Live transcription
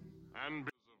anvils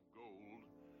of gold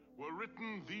were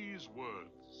written these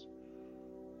words: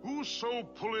 Whoso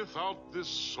pulleth out this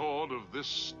sword of this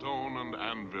stone and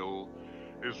anvil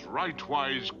is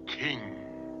rightwise king,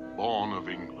 born of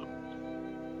England.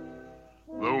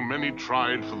 Though many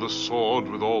tried for the sword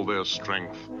with all their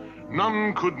strength,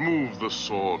 none could move the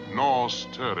sword nor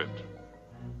stir it.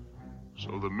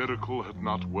 So the miracle had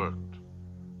not worked,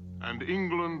 and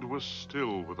England was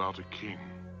still without a king.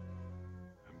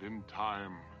 And in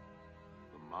time,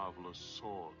 the marvelous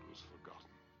sword was forgotten.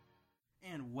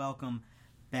 And welcome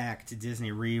back to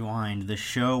Disney Rewind, the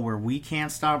show where we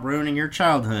can't stop ruining your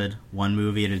childhood one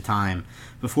movie at a time.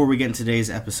 Before we get into today's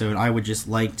episode, I would just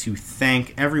like to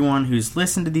thank everyone who's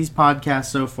listened to these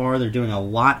podcasts so far. They're doing a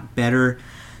lot better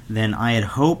than I had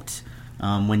hoped.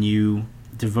 When you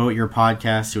devote your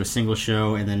podcast to a single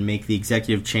show and then make the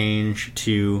executive change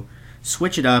to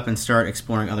switch it up and start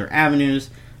exploring other avenues,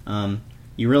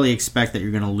 you really expect that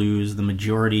you're going to lose the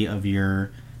majority of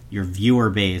your viewer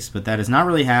base, but that has not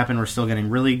really happened. We're still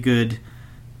getting really good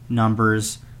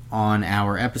numbers on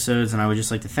our episodes, and I would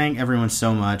just like to thank everyone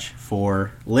so much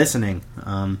for listening.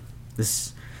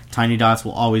 This Tiny Dots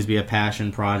will always be a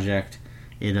passion project.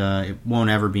 It won't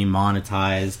ever be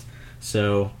monetized,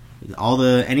 so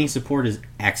any support is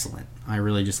excellent. I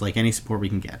really just like any support we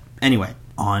can get. Anyway,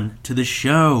 on to the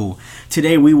show.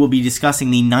 Today we will be discussing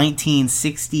the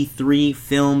 1963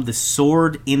 film The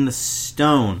Sword in the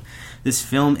Stone. This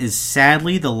film is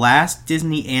sadly the last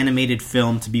Disney animated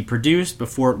film to be produced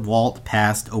before Walt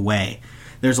passed away.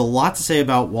 There's a lot to say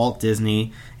about Walt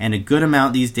Disney, and a good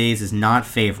amount these days is not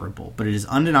favorable, but it is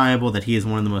undeniable that he is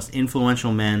one of the most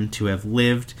influential men to have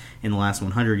lived in the last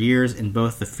 100 years in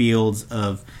both the fields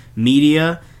of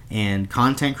media and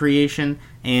content creation,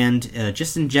 and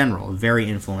just in general, a very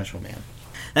influential man.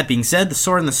 That being said, The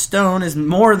Sword in the Stone is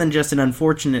more than just an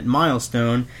unfortunate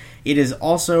milestone. It is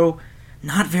also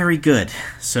not very good,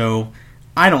 so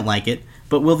I don't like it,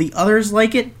 but will the others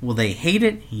like it? Will they hate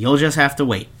it? You'll just have to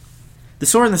wait. The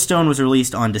Sword in the Stone was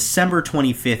released on December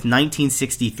 25th,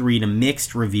 1963 to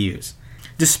mixed reviews.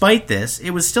 Despite this, it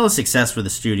was still a success for the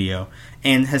studio,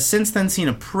 and has since then seen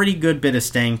a pretty good bit of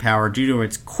staying power due to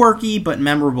its quirky but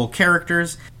memorable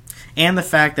characters, and the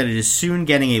fact that it is soon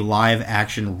getting a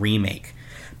live-action remake.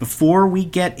 Before we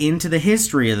get into the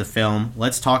history of the film,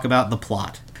 let's talk about the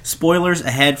plot. Spoilers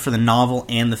ahead for the novel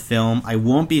and the film. I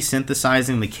won't be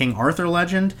synthesizing the King Arthur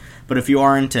legend, but if you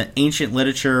are into ancient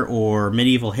literature or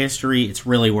medieval history, it's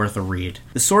really worth a read.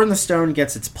 The Sword in the Stone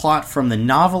gets its plot from the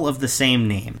novel of the same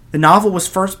name. The novel was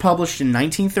first published in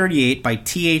 1938 by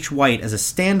T.H. White as a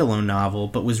standalone novel,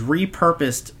 but was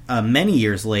repurposed many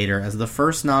years later as the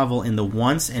first novel in the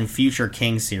Once and Future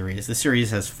King series. The series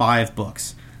has 5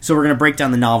 books. So we're going to break down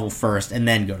the novel first and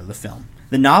then go to the film.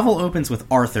 The novel opens with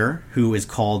Arthur, who is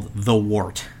called the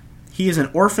Wart. He is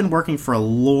an orphan working for a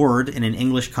lord in an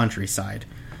English countryside.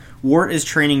 Wart is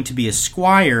training to be a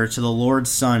squire to the lord's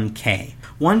son, Kay.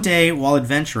 One day, while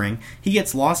adventuring, he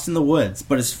gets lost in the woods,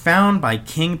 but is found by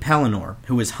King Pellinore,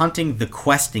 who is hunting the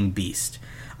questing beast.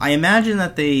 I imagine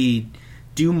that they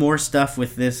do more stuff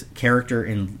with this character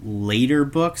in later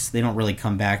books. They don't really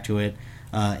come back to it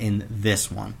in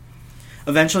this one.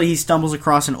 Eventually, he stumbles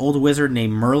across an old wizard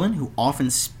named Merlin, who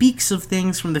often speaks of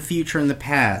things from the future and the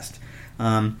past.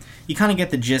 You kind of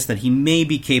get the gist that he may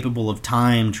be capable of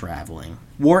time traveling.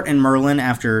 Wart and Merlin,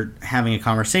 after having a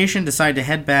conversation, decide to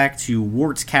head back to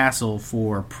Wart's castle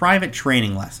for private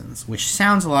training lessons, which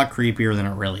sounds a lot creepier than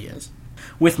it really is.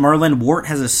 With Merlin, Wart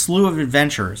has a slew of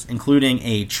adventures, including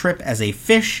a trip as a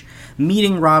fish,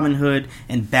 meeting Robin Hood,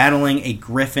 and battling a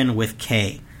griffin with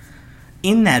Kay.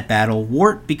 In that battle,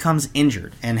 Wart becomes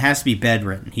injured and has to be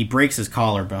bedridden. He breaks his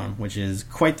collarbone, which is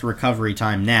quite the recovery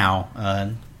time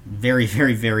now. Very,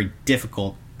 very, very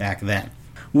difficult back then.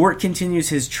 Wart continues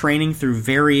his training through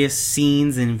various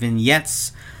scenes and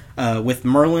vignettes with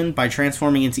Merlin by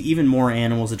transforming into even more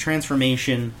animals. The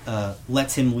transformation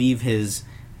lets him leave his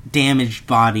damaged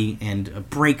body and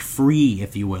break free,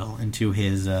 if you will, into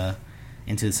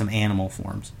some animal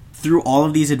forms. Through all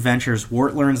of these adventures,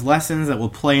 Wart learns lessons that will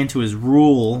play into his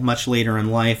rule much later in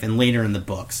life and later in the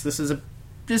books. This is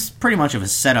just pretty much of a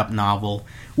setup novel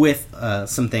with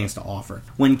some things to offer.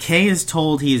 When Kay is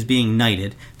told he is being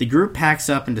knighted, the group packs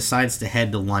up and decides to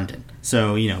head to London.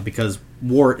 So, because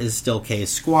Wart is still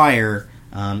Kay's squire,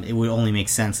 it would only make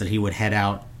sense that he would head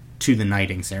out to the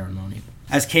knighting ceremony.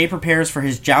 As Kay prepares for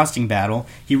his jousting battle,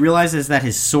 he realizes that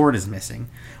his sword is missing.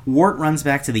 Wart runs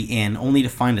back to the inn, only to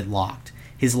find it locked.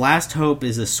 His last hope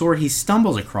is the sword he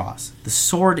stumbles across, the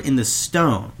Sword in the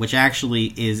Stone, which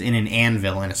actually is in an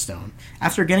anvil in a stone.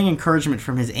 After getting encouragement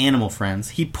from his animal friends,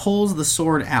 he pulls the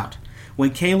sword out. When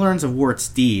Kay learns of Wart's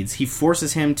deeds, he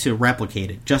forces him to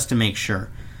replicate it, just to make sure.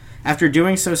 After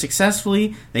doing so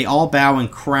successfully, they all bow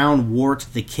and crown Wart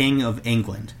the King of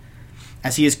England.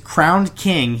 As he is crowned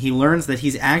king, he learns that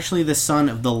he's actually the son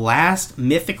of the last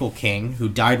mythical king who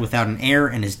died without an heir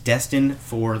and is destined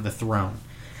for the throne.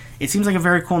 It seems like a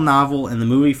very cool novel, and the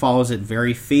movie follows it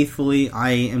very faithfully. I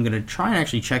am going to try and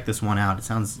actually check this one out. It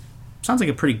sounds like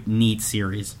a pretty neat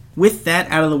series. With that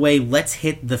out of the way, let's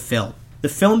hit the film. The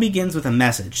film begins with a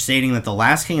message stating that the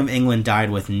last king of England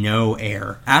died with no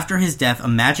heir. After his death, a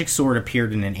magic sword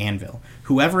appeared in an anvil.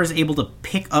 Whoever is able to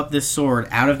pick up this sword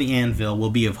out of the anvil will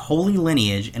be of holy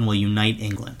lineage and will unite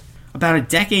England. About a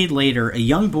decade later, a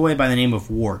young boy by the name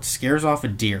of Wart scares off a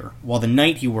deer, while the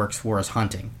knight he works for is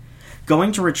hunting.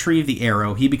 Going to retrieve the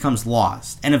arrow, he becomes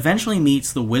lost, and eventually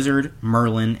meets the wizard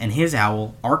Merlin and his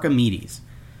owl, Archimedes.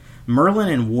 Merlin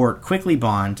and Wart quickly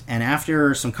bond, and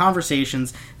after some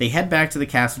conversations, they head back to the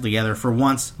castle together for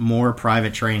once more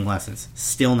private training lessons.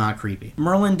 Still not creepy.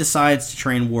 Merlin decides to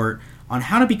train Wart on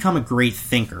how to become a great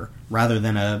thinker, rather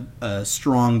than a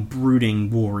strong, brooding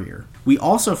warrior. We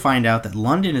also find out that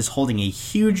London is holding a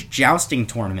huge jousting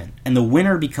tournament, and the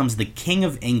winner becomes the King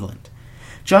of England.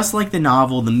 Just like the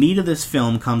novel, the meat of this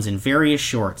film comes in various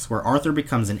shorts, where Arthur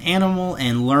becomes an animal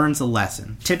and learns a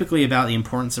lesson, typically about the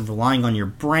importance of relying on your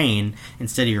brain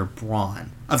instead of your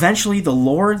brawn. Eventually, the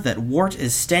lord that Wart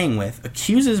is staying with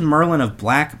accuses Merlin of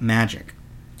black magic.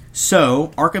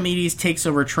 So, Archimedes takes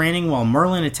over training while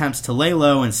Merlin attempts to lay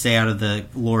low and stay out of the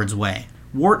lord's way.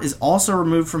 Wart is also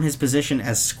removed from his position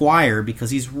as squire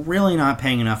because he's really not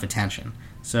paying enough attention,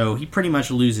 so he pretty much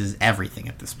loses everything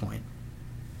at this point.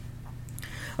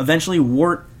 Eventually,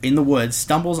 Wart, in the woods,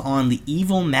 stumbles on the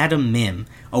evil Madame Mim,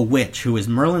 a witch who is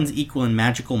Merlin's equal in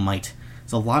magical might.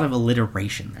 There's a lot of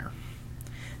alliteration there.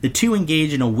 The two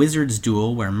engage in a wizard's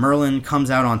duel where Merlin comes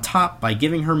out on top by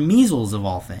giving her measles of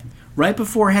all things. Right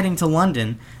before heading to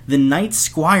London, the knight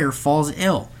squire falls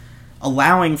ill,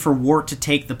 allowing for Wart to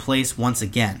take the place once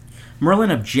again. Merlin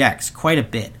objects quite a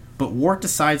bit, but Wart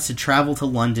decides to travel to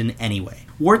London anyway.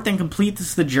 Wart then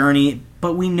completes the journey,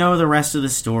 but we know the rest of the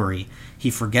story. He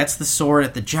forgets the sword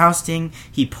at the jousting,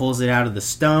 he pulls it out of the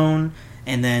stone,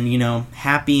 and then,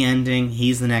 happy ending,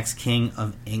 he's the next king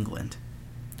of England.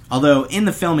 Although, in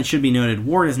the film, it should be noted,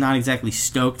 Wart is not exactly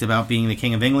stoked about being the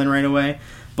king of England right away,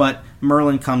 but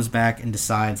Merlin comes back and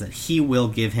decides that he will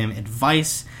give him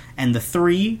advice, and the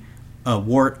three,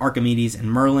 Wart, Archimedes,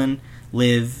 and Merlin,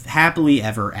 live happily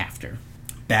ever after.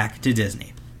 Back to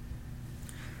Disney.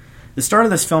 The start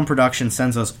of this film production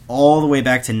sends us all the way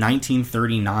back to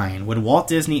 1939, when Walt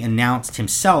Disney announced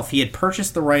himself he had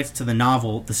purchased the rights to the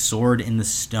novel The Sword in the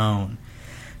Stone.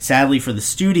 Sadly for the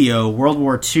studio, World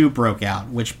War II broke out,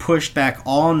 which pushed back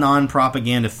all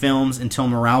non-propaganda films until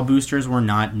morale boosters were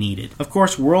not needed. Of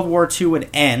course, World War II would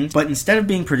end, but instead of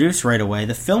being produced right away,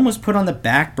 the film was put on the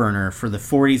back burner for the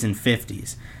 40s and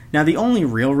 50s. Now, the only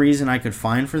real reason I could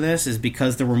find for this is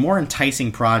because there were more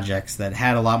enticing projects that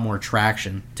had a lot more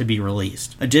traction to be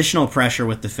released. Additional pressure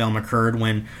with the film occurred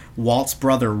when Walt's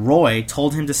brother Roy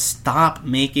told him to stop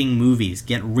making movies,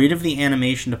 get rid of the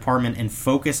animation department, and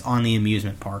focus on the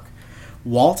amusement park.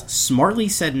 Walt smartly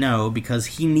said no because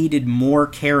he needed more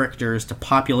characters to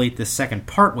populate the second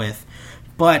part with,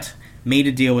 but made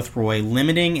a deal with Roy,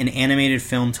 limiting an animated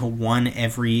film to one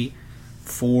every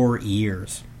 4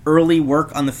 years. Early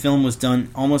work on the film was done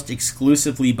almost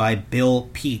exclusively by Bill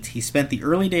Peet. He spent the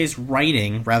early days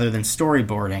writing rather than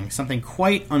storyboarding, something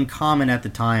quite uncommon at the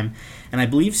time, and I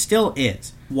believe still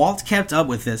is. Walt kept up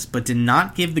with this, but did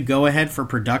not give the go-ahead for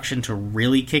production to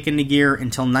really kick into gear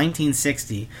until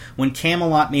 1960, when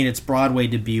Camelot made its Broadway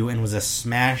debut and was a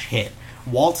smash hit.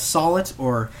 Walt saw it,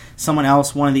 or someone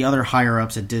else, one of the other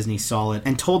higher-ups at Disney saw it,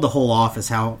 and told the whole office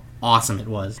how awesome it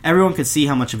was. Everyone could see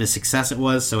how much of a success it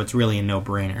was, so it's really a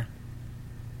no-brainer.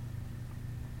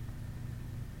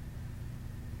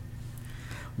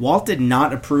 Walt did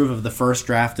not approve of the first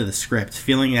draft of the script,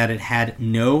 feeling that it had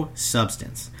no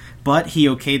substance. But he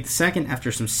okayed the second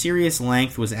after some serious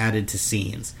length was added to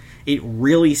scenes. It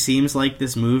really seems like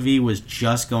this movie was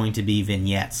just going to be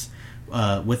vignettes,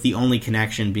 with the only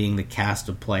connection being the cast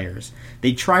of players.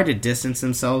 They tried to distance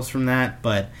themselves from that,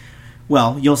 but,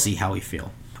 well, you'll see how we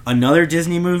feel. Another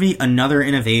Disney movie, another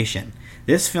innovation.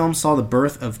 This film saw the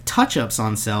birth of touch-ups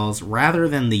on cells rather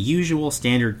than the usual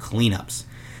standard cleanups.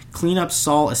 Cleanups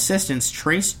saw assistants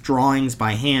trace drawings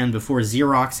by hand before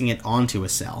Xeroxing it onto a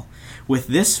cell. With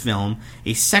this film,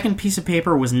 a second piece of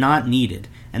paper was not needed,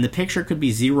 and the picture could be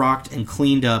Xeroxed and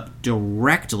cleaned up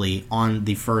directly on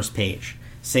the first page.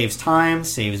 Saves time,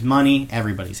 saves money,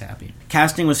 everybody's happy.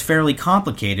 Casting was fairly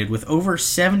complicated, with over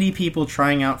 70 people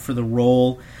trying out for the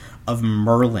role of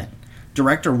Merlin.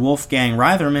 Director Wolfgang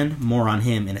Reitherman, more on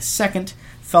him in a second,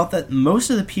 felt that most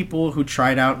of the people who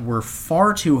tried out were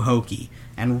far too hokey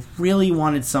and really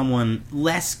wanted someone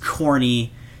less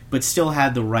corny but still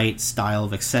had the right style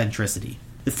of eccentricity.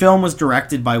 The film was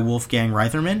directed by Wolfgang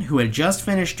Reitherman, who had just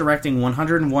finished directing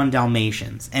 101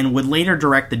 Dalmatians and would later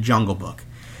direct The Jungle Book.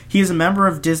 He is a member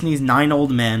of Disney's Nine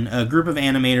Old Men, a group of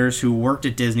animators who worked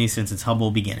at Disney since its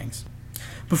humble beginnings.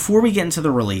 Before we get into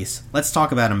the release, let's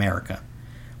talk about America.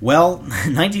 Well,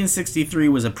 1963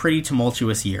 was a pretty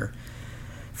tumultuous year.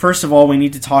 First of all, we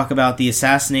need to talk about the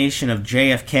assassination of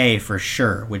JFK for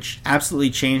sure, which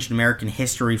absolutely changed American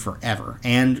history forever,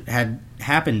 and had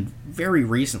happened very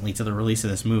recently to the release of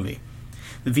this movie.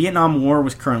 The Vietnam War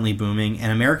was currently booming,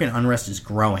 and American unrest is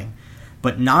growing,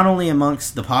 but not only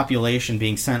amongst the population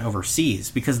being sent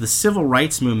overseas, because the civil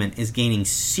rights movement is gaining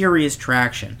serious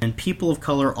traction, and people of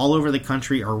color all over the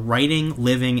country are writing,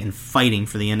 living, and fighting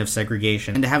for the end of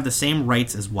segregation, and to have the same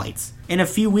rights as whites. In a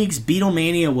few weeks,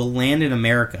 Beatlemania will land in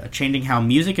America, changing how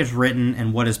music is written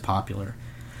and what is popular.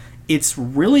 It's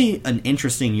really an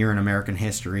interesting year in American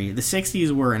history. The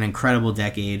 60s were an incredible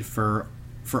decade for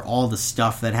all the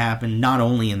stuff that happened, not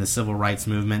only in the civil rights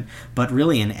movement, but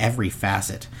really in every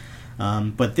facet.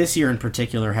 But this year in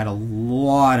particular had a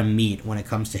lot of meat when it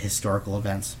comes to historical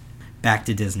events. Back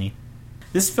to Disney.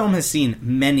 This film has seen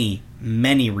many,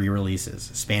 many re-releases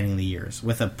spanning the years,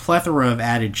 with a plethora of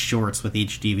added shorts with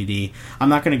each DVD. I'm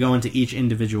not going to go into each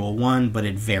individual one, but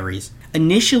it varies.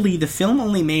 Initially, the film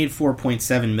only made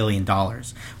 $4.7 million.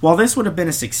 While this would have been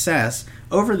a success,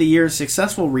 over the years,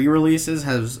 successful re-releases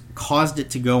has caused it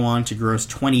to go on to gross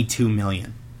 $22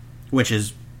 million, which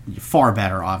is far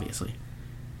better, obviously.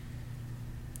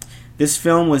 This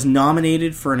film was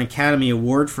nominated for an Academy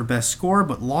Award for Best Score,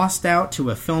 but lost out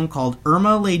to a film called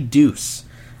Irma La Douce.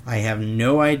 I have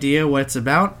no idea what it's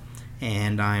about,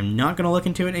 and I'm not going to look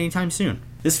into it anytime soon.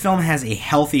 This film has a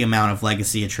healthy amount of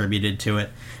legacy attributed to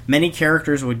it. Many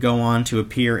characters would go on to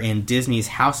appear in Disney's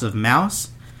House of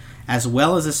Mouse, as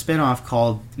well as a spin-off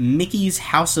called Mickey's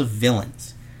House of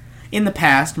Villains. In the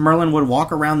past, Merlin would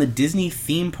walk around the Disney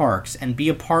theme parks and be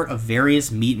a part of various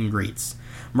meet and greets.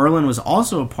 Merlin was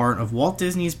also a part of Walt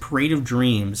Disney's Parade of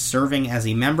Dreams, serving as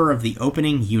a member of the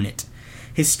opening unit.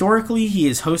 Historically, he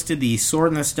has hosted the Sword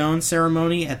in the Stone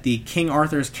ceremony at the King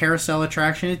Arthur's Carousel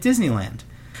attraction at Disneyland.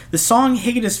 The song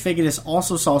Higgitus Figgitus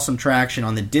also saw some traction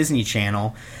on the Disney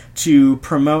Channel to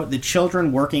promote the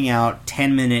Children Working Out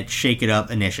 10-Minute Shake It Up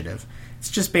initiative.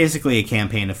 It's just basically a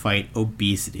campaign to fight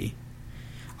obesity.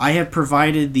 I have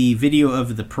provided the video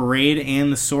of the parade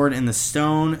and the Sword in the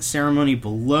Stone ceremony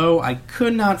below. I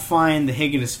could not find the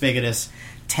Higgitus Figgitus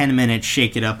 10-Minute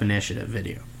Shake It Up initiative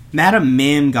video. Madam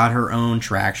Mim got her own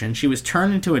traction. She was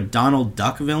turned into a Donald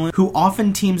Duck villain who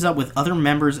often teams up with other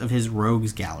members of his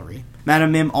rogues gallery.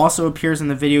 Madam Mim also appears in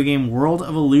the video game World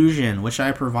of Illusion, which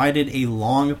I provided a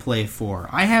long play for.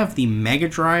 I have the Mega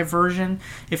Drive version.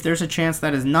 If there's a chance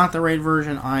that is not the right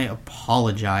version, I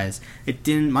apologize.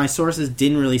 My sources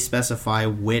didn't really specify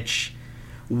which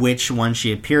one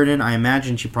she appeared in. I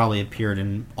imagine she probably appeared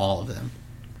in all of them.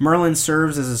 Merlin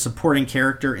serves as a supporting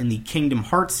character in the Kingdom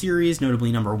Hearts series,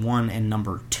 notably number 1 and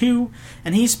number 2,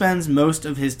 and he spends most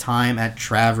of his time at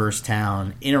Traverse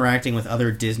Town, interacting with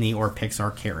other Disney or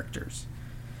Pixar characters.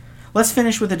 Let's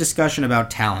finish with a discussion about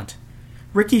talent.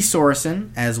 Ricky Sorensen,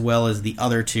 as well as the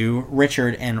other two,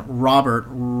 Richard and Robert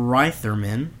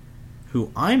Reitherman,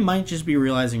 who I might just be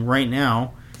realizing right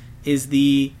now is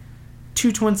the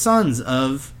two twin sons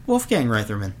of Wolfgang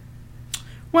Reitherman.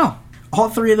 Well, all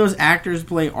three of those actors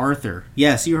play Arthur.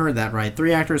 Yes, you heard that right.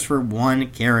 3 actors for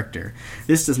 1 character.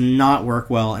 This does not work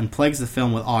well and plagues the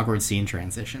film with awkward scene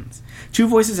transitions. 2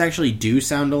 voices actually do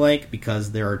sound alike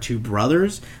because there are 2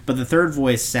 brothers, but the third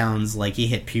voice sounds like he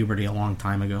hit puberty a long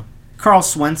time ago. Carl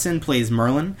Swenson plays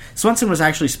Merlin. Swenson was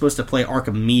actually supposed to play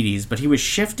Archimedes, but he was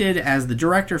shifted as the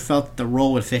director felt that the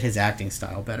role would fit his acting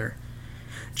style better.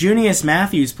 Junius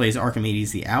Matthews plays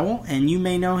Archimedes the Owl, and you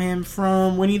may know him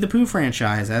from Winnie the Pooh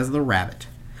franchise as the Rabbit.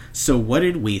 So what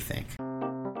did we think?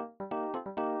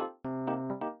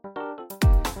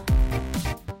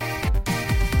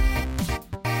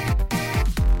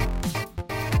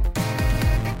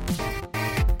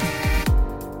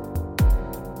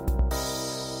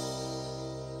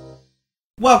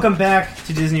 Welcome back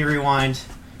to Disney Rewind,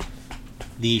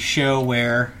 the show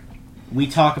where we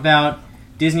talk about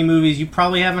Disney movies you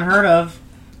probably haven't heard of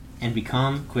and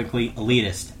become quickly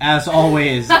elitist. As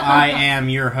always, I am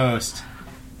your host,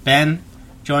 Ben,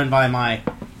 joined by my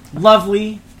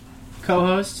lovely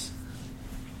co-hosts.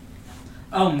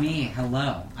 Oh, me.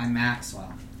 Hello. I'm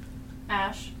Maxwell.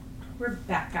 Ash.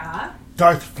 Rebecca.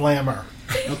 Darth Flammer.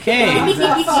 Okay,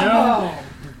 so Oh.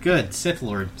 good. Sith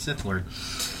Lord.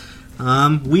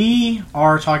 We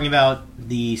are talking about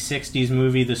the 60s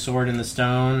movie, The Sword in the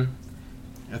Stone.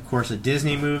 Of course, a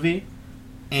Disney movie.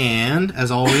 And,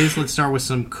 as always, let's start with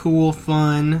some cool,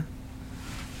 fun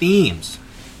themes.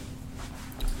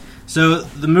 So,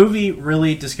 the movie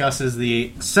really discusses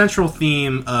the central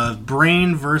theme of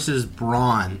brain versus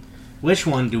brawn. Which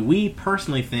one do we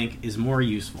personally think is more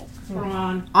useful?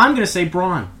 Brawn. I'm going to say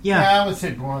brawn. Yeah. Yeah, I would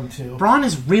say Braun too. Brawn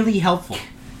is really helpful.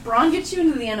 Braun gets you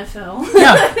into the NFL.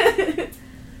 Yeah.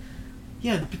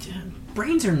 Yeah, but,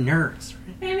 brains are nerds.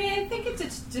 Right? I mean, I think it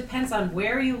just depends on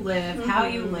where you live, how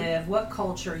you live, what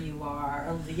culture you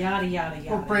are, yada, yada,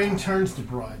 yada. Well, brain turns to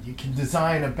brawn. You can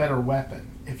design a better weapon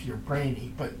if you're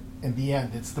brainy, but in the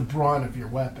end, it's the brawn of your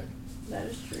weapon. That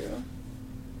is true.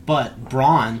 But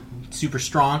brawn, super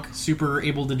strong, super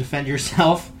able to defend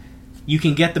yourself. You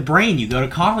can get the brain. You go to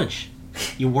college.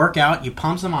 You work out, you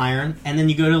pump some iron, and then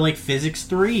you go to, like, Physics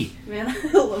 3. Man,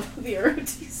 I love the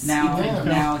ROTC.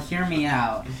 Now, hear me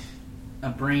out. A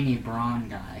brainy brawn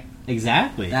guy.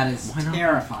 Exactly. That is Why not?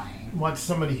 terrifying. Watch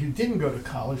somebody who didn't go to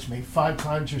college make 5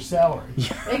 times your salary.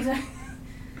 Exactly.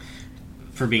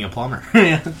 For being a plumber.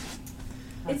 Yeah.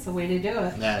 That's the way to do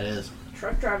it. That is.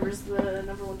 Truck driver's the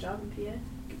 #1 job in PA.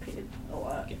 Get paid a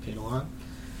lot. Get paid a lot.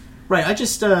 Right,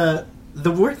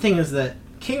 the weird thing is that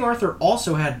King Arthur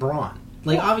also had brawn.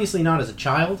 Like, obviously not as a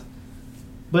child,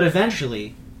 but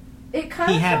eventually It kind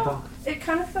he of had felt, brawn. It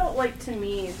kind of felt like to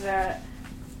me that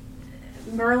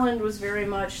Merlin was very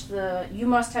much the you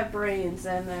must have brains,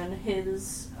 and then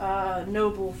his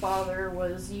noble father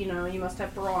was, you must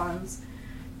have bronze.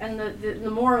 And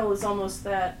the moral is almost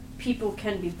that people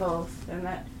can be both, and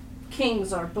that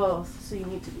kings are both, so you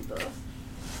need to be both.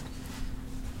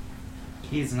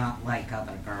 He's not like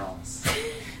other girls.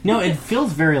 No, it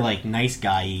feels very, like, nice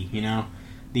guy-y, you know?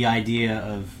 The idea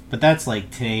of... But that's,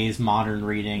 like, today's modern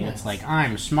reading. Yes. It's like,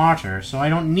 I'm smarter, so I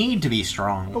don't need to be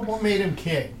strong. But what made him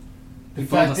king? The He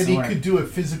pulled fact the that he sword. could do a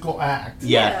physical act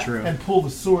Yeah, Yeah. true. and pull the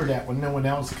sword out when no one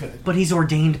else could. But he's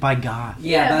ordained by God.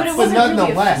 Yeah, but it that's... wasn't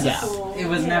nonetheless- really a physical, It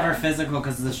was yeah. never physical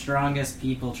because the strongest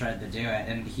people tried to do it,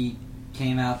 and he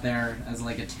came out there as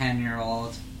like a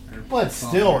 10-year-old. But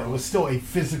still, it was still a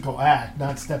physical act,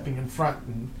 not stepping in front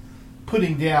and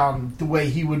putting down the way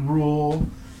he would rule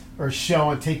or show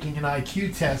and taking an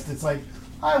IQ test. It's like,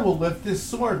 I will lift this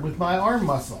sword with my arm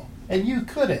muscle, and you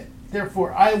couldn't.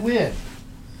 Therefore, I win.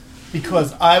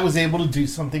 Because I was able to do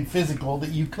something physical that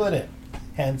you couldn't.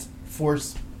 Hence,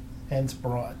 force, hence,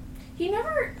 brawn. He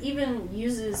never even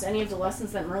uses any of the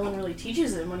lessons that Merlin really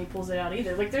teaches him when he pulls it out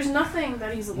either. Like, there's nothing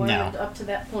that he's learned up to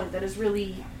that point that is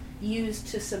really used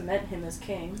to cement him as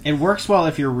king. It works well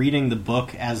if you're reading the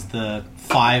book as the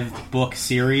 5-book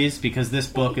series, because this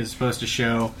book is supposed to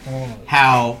show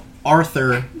how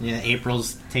Arthur... Yeah,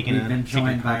 April's taking We've a... been taking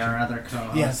a joined by picture. our other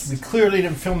co-hosts. Yes, we clearly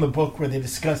didn't film the book where they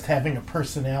discussed having a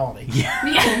personality.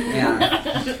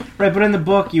 Yeah. Right, but in the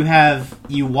book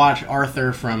you watch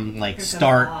Arthur from, like, Here's a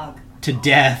start hog. to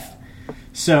death.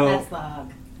 So... That's the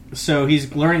hog. So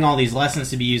he's learning all these lessons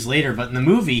to be used later, but in the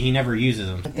movie, he never uses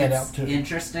them. Put that out It's too.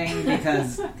 interesting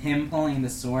because him pulling the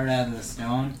sword out of the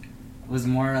stone was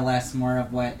more or less more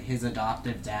of what his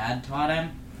adoptive dad taught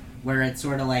him, where it's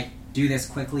sort of like, do this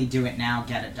quickly, do it now,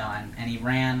 get it done. And he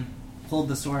ran, pulled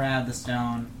the sword out of the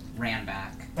stone, ran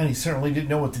back. And he certainly didn't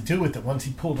know what to do with it once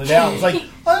he pulled it out. It was like,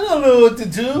 I don't know what to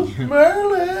do.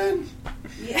 Merlin,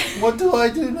 Yeah. what do I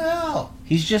do now?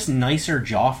 He's just nicer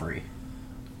Joffrey.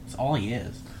 That's all he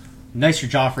is. Nicer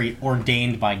Joffrey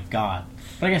ordained by God.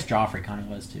 But I guess Joffrey kind of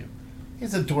was too.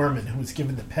 He's a doorman who was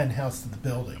given the penthouse to the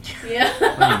building. Yeah.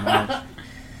 Pretty much.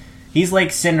 He's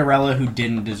like Cinderella who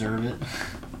didn't deserve it.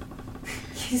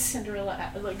 He's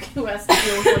Cinderella, like, who has to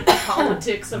deal with, like, the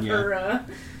politics of Yeah. her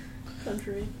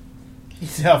country.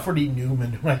 He's Alfred E.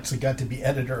 Newman, who actually got to be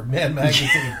editor of Man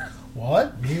Magazine.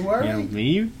 What? Me worry? You know,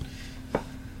 me?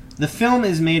 The film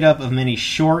is made up of many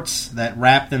shorts that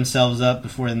wrap themselves up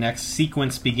before the next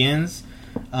sequence begins.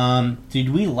 Did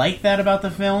we like that about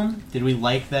the film? Did we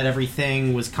like that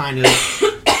everything was kind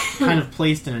of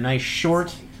placed in a nice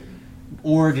short?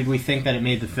 Or did we think that it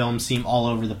made the film seem all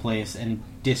over the place and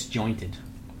disjointed?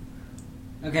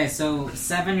 Okay, so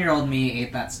 7-year-old me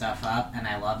ate that stuff up, and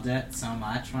I loved it so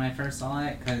much when I first saw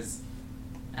it, because,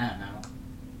 I don't know,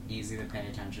 easy to pay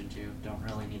attention to, don't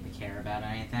really need to care about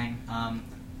anything.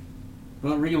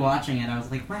 But rewatching it, I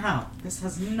was like, wow, this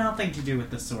has nothing to do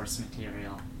with the source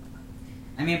material.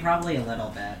 I mean, probably a little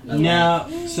bit. But No,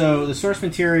 so the source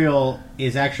material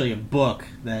is actually a book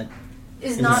that...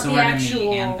 Is the not sword the and the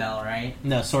actual anvil, right?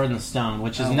 No, Sword in the Stone,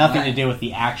 which has Oh, nothing what? to do with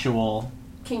the actual...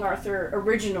 King Arthur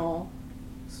original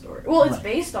story. Well, it's Right.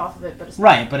 based off of it, but it's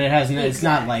Right, but it has it's Exact.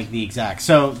 not like the exact.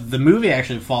 So the movie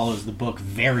actually follows the book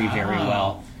very, very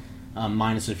well,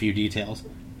 minus a few details.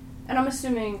 And I'm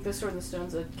assuming The Sword and the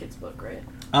Stone's a kid's book, right?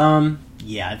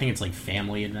 Yeah, I think it's like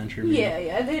family adventure. Maybe. Yeah,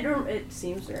 it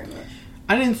seems very much.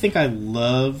 I didn't think I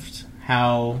loved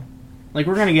how, like,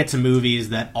 we're gonna get to movies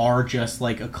that are just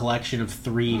like a collection of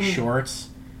 3 shorts,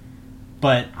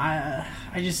 but I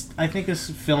think this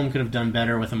film could have done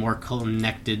better with a more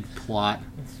connected plot.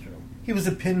 That's true. He was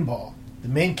a pinball. The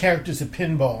main character's a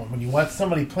pinball, and when you watch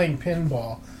somebody playing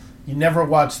pinball, you never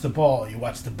watch the ball. You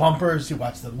watch the bumpers, you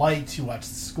watch the lights, you watch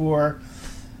the score.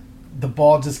 The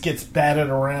ball just gets batted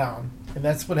around. And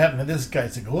that's what happened to this guy.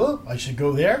 He's like, oh, I should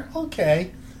go there?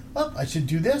 Okay. Oh, I should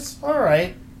do this? All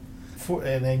right.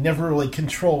 And they never really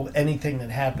controlled anything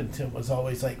that happened to him. It was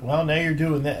always like, well, now you're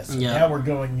doing this. And Yeah. now we're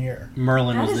going here.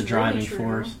 Merlin That was is the driving really true.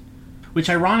 force, which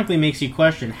ironically makes you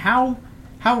question how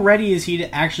ready is he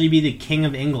to actually be the king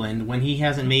of England when he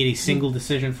hasn't made a single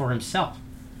decision for himself?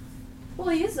 Well,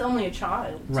 he is only a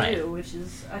child, too, Right. which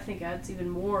is, I think, adds even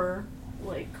more,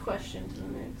 question to the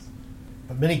mix.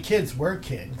 But many kids were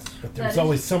kings, but there was That is-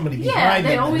 always somebody Yeah, behind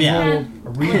they them always that had ruled a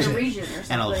like, region. a region or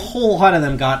something. And a whole lot of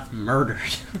them got murdered.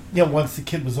 You know, once the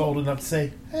kid was old enough to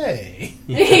say, hey,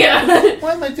 Yeah.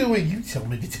 why am I doing what you tell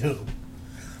me to do?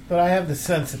 But I have the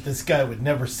sense that this guy would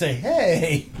never say,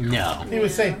 hey. No. He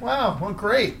would say, wow, well,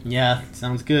 great. Yeah,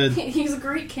 sounds good. He's a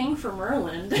great king for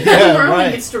Merlin. Yeah, Merlin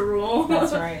right. gets to rule.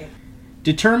 That's right.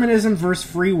 Determinism versus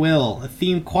free will, a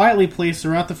theme quietly placed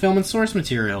throughout the film and source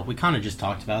material. We kind of just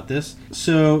talked about this.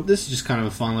 So, this is just kind of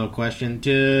a fun little question.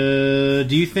 Do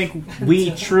you think we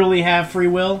truly have free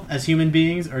will as human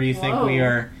beings, or do you think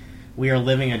Whoa. we are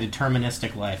living a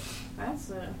deterministic life? That's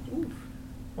a... Oof.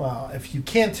 Well, if you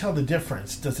can't tell the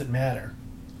difference, does it matter?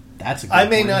 That's a good I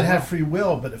may point not as well. have free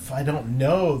will, but if I don't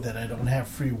know that I don't have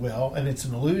free will and it's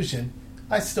an illusion,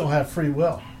 I still have free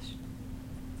will.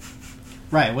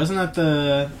 Right, wasn't that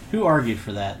the... Who argued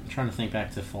for that? I'm trying to think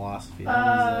back to philosophy.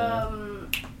 That was,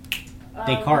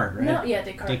 Descartes, right? No, yeah,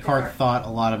 Descartes. Descartes thought a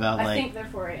lot about, I like, think,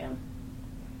 therefore I am.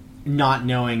 not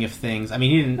knowing if things... I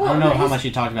mean, he didn't... I Well, don't know no, how he's- much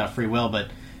he talked about free will, but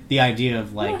the idea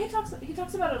of, like... No, he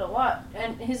talks about it a lot,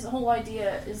 and his whole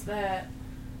idea is that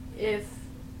if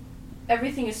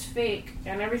everything is fake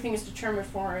and everything is determined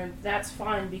for him, that's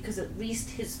fine because at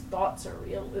least his thoughts are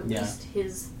real. At Yeah. least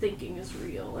his thinking is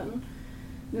real, and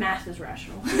math is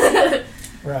rational.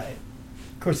 Right.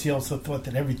 Of course, he also thought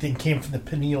that everything came from the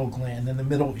pineal gland in the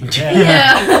middle of your head.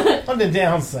 Yeah. On the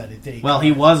downside of Descartes. Well,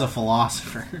 he was a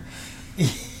philosopher.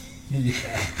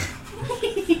 Yeah.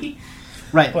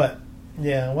 Right. But,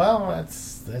 yeah, well,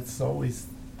 that's always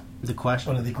The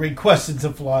question. one of the great questions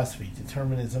of philosophy,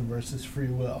 determinism versus free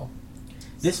will.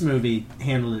 This movie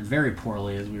handled it very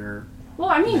poorly, as we were... Well,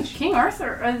 I mean, King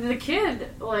Arthur, the kid,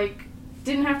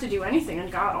 didn't have to do anything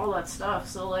and got all that stuff,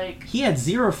 so, He had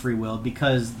zero free will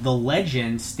because the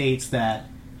legend states that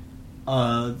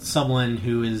someone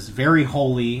who is very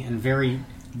holy and very,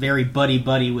 very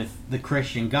buddy-buddy with the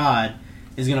Christian God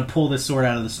is going to pull this sword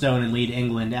out of the stone and lead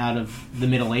England out of the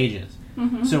Middle Ages.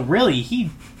 Mhm. So really, he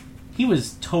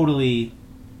was totally...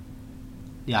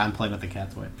 Yeah, I'm playing with the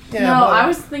cat toy. Yeah, no, but- I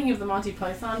was thinking of the Monty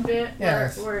Python bit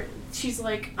Yes. where she's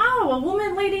like, "Oh, a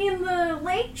woman lady in the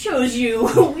lake chose you.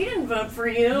 We didn't vote for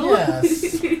you."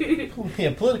 Yes.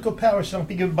 Yeah, political power shall not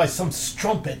be given by some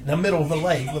strumpet in the middle of the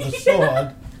lake with a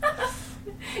sword.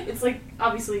 It's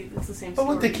obviously it's the same But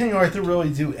story. what did King Arthur really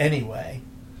do anyway?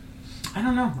 I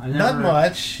don't know. I've Not never-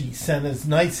 much. He sent his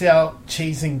knights out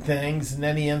chasing things, and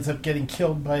then he ends up getting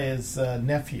killed by his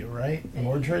nephew, right?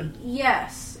 Mordred.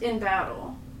 Yes, in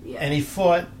battle. Yeah. And he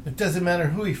fought. It doesn't matter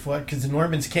who he fought, because the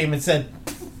Normans came and said...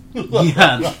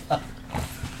 Yeah.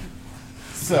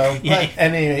 So, Yeah. but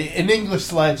anyway, an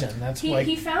English legend. That's why...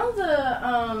 He found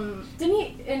the didn't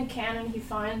he in canon he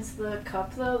finds the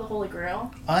cup though, the Holy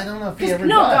Grail? I don't know if he 'Cause- ever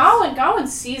no, does. Gawain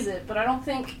sees it, but I don't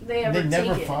think they ever They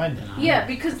never take it. find it. Yeah,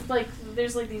 because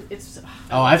there's these it's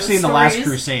Oh, I've those seen The Last stories.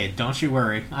 Crusade. Don't you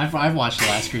worry. I've watched The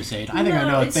Last Crusade. I think I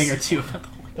No, know a it's- thing or two about the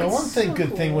Holy The It's one thing, so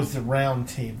good thing cool. was the round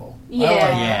table. I Yeah. like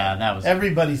that. Yeah, that was...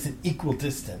 Everybody's at equal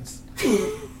distance,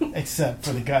 except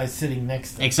for the guy sitting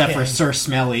next to the Except for king. Sir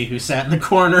Smelly, who sat in the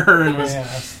corner and was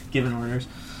Yes. giving orders.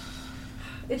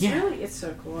 It's Yeah. it's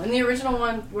so cool. And the original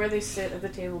one where they sit at the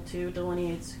table too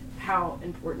delineates how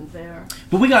important they are.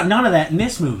 But we got none of that in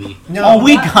this movie. No. All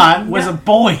we What? got was a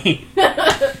boy.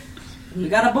 You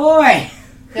got a boy!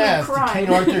 Yes, did cried.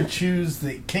 King Arthur choose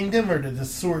the kingdom, or did the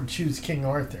sword choose King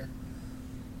Arthur?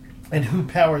 And who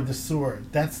powered the sword?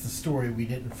 That's the story we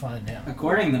didn't find out.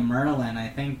 According to Merlin, I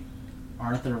think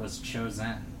Arthur was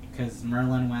chosen. because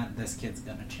Merlin went, this kid's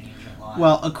gonna change a lot.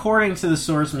 Well, according to the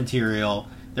source material,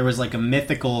 there was like a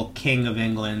mythical king of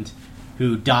England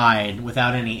who died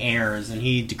without any heirs, and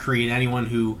he decreed anyone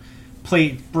who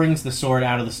brings the sword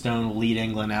out of the stone will lead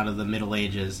England out of the Middle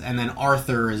Ages. And then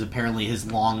Arthur is apparently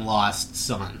his long-lost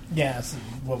son. Yes,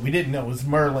 what we didn't know was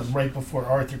Merlin, right before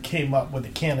Arthur came up with a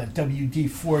can of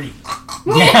WD-40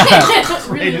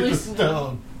 Yeah, right at the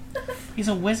stone. he's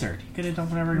a wizard. He could have done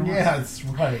whatever he wanted. Yeah, that's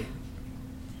right.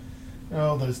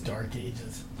 Oh, those dark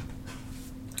ages.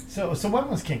 So when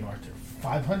was King Arthur?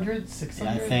 500?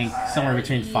 600? I think somewhere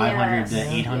between 500 to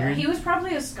Yes. 800. Yeah, he was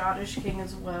probably a Scottish king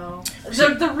as well.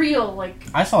 The real, like...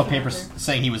 I saw a King paper Arthur.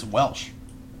 saying he was Welsh,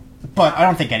 but I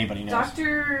don't think anybody knows.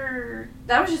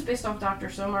 That was just based off Dr.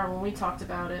 Somar when we talked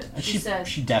about it. She said...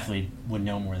 She definitely would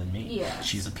know more than me. Yeah.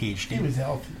 She's a PhD. He was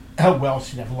healthy. How Welsh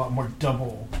should have a lot more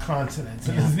double consonants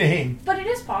in his name. But it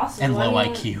is possible. And low I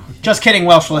mean, IQ. Just kidding,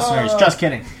 Welsh listeners. Just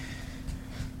kidding.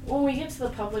 When we get to the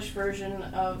published version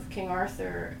of King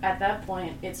Arthur, at that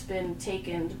point, it's been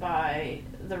taken by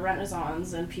the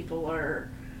Renaissance, and people are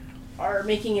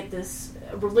making it this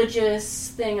religious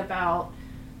thing about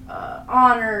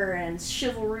honor and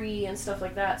chivalry and stuff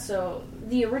like that. So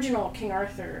the original King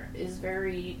Arthur is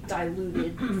very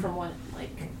diluted from what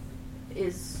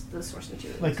is the source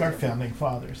material. Like our founding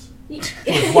fathers. George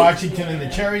George Washington and the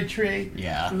cherry tree.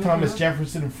 Yeah. Thomas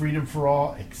Jefferson and freedom for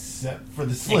all, except for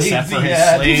the slaves. Except for he his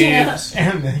had. slaves.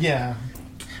 And yeah.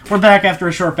 We're back after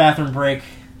a short bathroom break,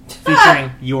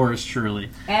 featuring yours truly.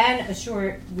 And a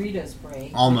short Rita's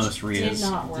break. Almost which Rita's. Did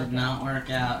not work. Did not work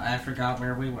out. I forgot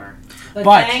where we were. But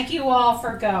But- thank you all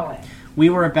for going. We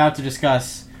were about to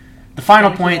discuss the final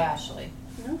Thank point. you, Ashley.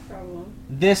 No problem.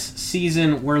 This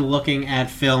season, we're looking at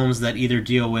films that either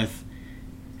deal with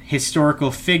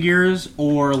historical figures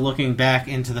or looking back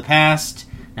into the past.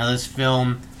 Now, this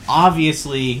film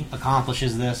obviously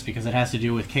accomplishes this because it has to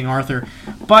do with King Arthur.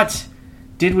 But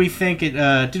did we think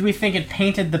it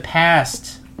painted the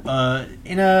past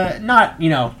in a not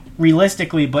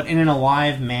realistically, but in an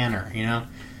alive manner?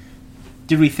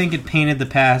 Did we think it painted the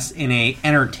past in a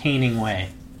entertaining way?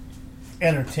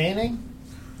 Entertaining?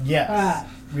 Yes.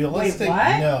 Realistic? wait,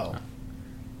 what? No.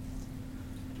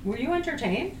 Were you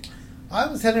entertained? I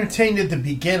was entertained at the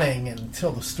beginning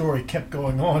until the story kept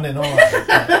going on and on.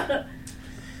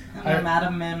 But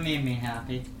Madam Mim made me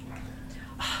happy.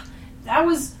 That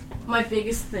was my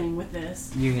biggest thing with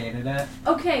this. You hated it?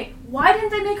 Okay, why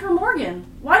didn't they make her Morgan?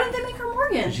 Why didn't they make her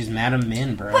Morgan? She's Madam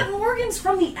Min, bro. But Morgan's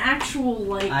from the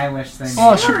actual, I wish they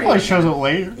Oh, made she Sorry. probably shows it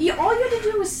later. Yeah, all you had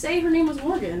to do was say her name was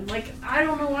Morgan. I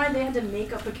don't know why they had to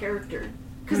make up a character.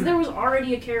 Because there was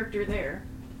already a character there.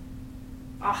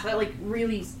 That,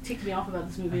 really ticked me off about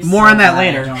this movie. More on that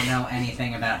glad later. I don't know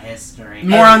anything about history.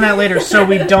 More on that later. So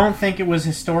we don't think it was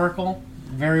historical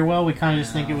very well. We kind of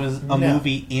just think it was a No.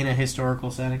 movie in a historical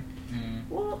setting.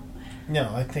 Well,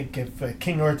 no, I think if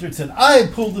King Arthur had said, I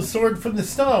pulled the sword from the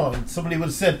stone, somebody would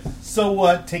have said, so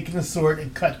what? Taking the sword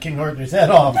and cut King Arthur's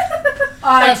head off.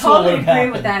 I That's what totally would've agree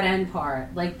happened. with that end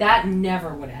part. That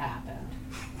never would have happened.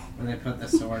 Where they put the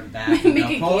sword back and Make go,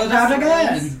 it pull it Game out of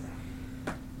again. Thrones.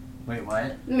 Wait,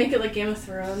 what? make it like Game of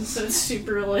Thrones, so it's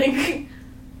super,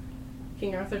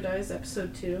 King Arthur dies,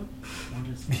 episode 2. What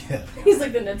is Yeah, He's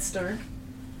like the Ned Stark.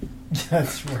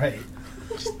 that's right.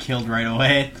 Just killed right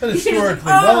away. But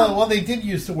historically, Oh! well, they did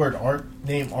use the word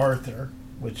name Arthur,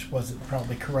 which wasn't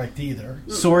probably correct either.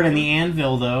 Sword and the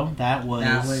Anvil, though, that was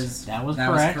That was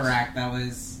correct. correct. That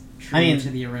was true I mean, to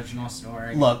the original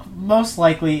story. Look, most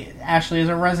likely, Ashley, as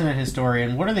a resident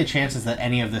historian, what are the chances that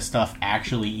any of this stuff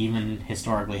actually even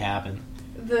historically happened?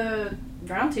 The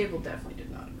Round Table definitely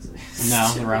did not exist.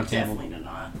 No, the Round Table. Definitely did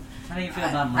not. How do you feel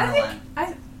about I Merlin?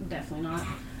 think definitely not.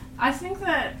 I think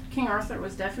that King Arthur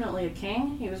was definitely a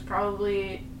king. He was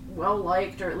probably well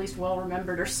liked, or at least well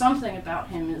remembered, or something about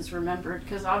him is remembered,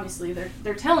 because obviously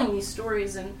they're telling these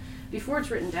stories, and before it's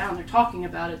written down, they're talking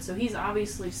about it. So he's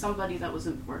obviously somebody that was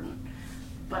important.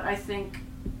 But I think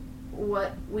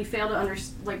what we fail to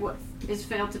what is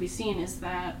failed to be seen is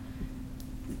that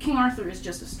King Arthur is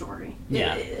just a story.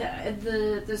 Yeah.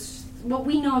 What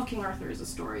we know of King Arthur is a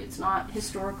story. It's not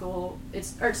historical.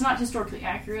 It's not historically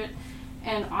accurate.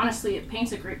 And honestly, it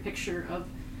paints a great picture of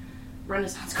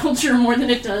Renaissance culture more than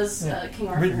it does King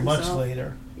Arthur Written much himself.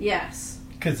 later. Yes.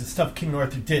 Because the stuff King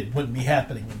Arthur did wouldn't be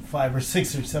happening in 500 or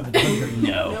 600 or 700.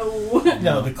 No. No.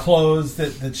 No, the clothes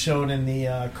that's shown in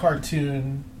the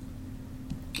cartoon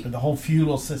The whole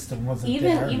feudal system wasn't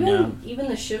Even there. even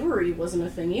the chivalry wasn't a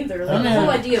thing either. Like, Oh, the no. whole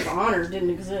idea of honor didn't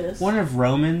exist. Wonder if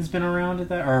Romans been around at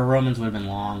that, or Romans would have been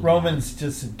long. Romans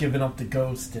just had given up the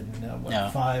ghost in No.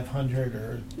 500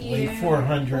 or late Yeah.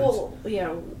 400s. Well, yeah,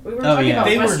 we were Oh, talking yeah. about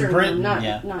They were in Western Britain, Rome,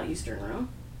 yeah. not Eastern Rome.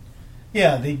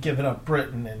 Yeah, they'd given up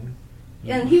Britain, and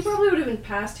And he probably would have been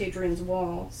past Hadrian's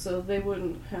Wall, so they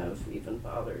wouldn't have even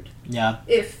bothered Yeah.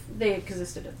 if they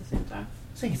existed at the same time.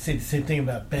 so you could say the same thing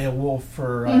about Beowulf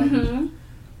or Mm-hmm.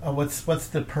 what's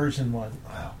the Persian one?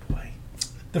 Oh boy,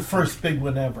 the first big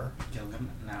one ever.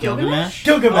 No. Gilgamesh?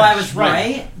 Gilgamesh. Oh, I was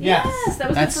right. Yes. Yes, that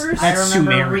was That's- the first. I that's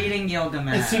remember Sumerian. reading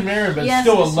Gilgamesh. It's Sumerian, but Yes,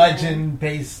 still a it's legend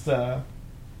based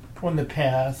on the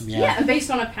past. Yeah, and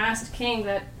based on a past king,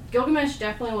 that Gilgamesh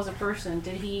definitely was a person.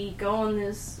 Did he go on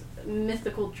this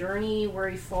mythical journey where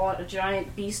he fought a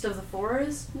giant beast of the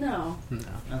forest? No.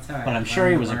 That's how I But I'm sure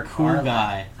he learned was the a word cool parlay.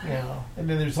 guy. Yeah, and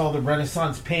then there's all the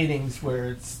Renaissance paintings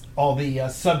where it's all the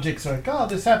subjects are like, oh,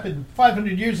 this happened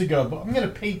 500 years ago, but I'm going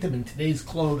to paint them in today's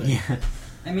clothing. Yeah.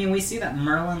 I mean, we see that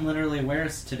Merlin literally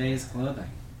wears today's clothing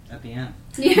at the end.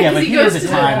 Yeah, 'cause but he goes was a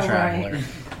to time the- traveler.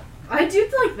 I do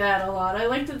like that a lot. I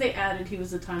like that they added he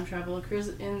was a time traveler, because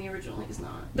in the original he's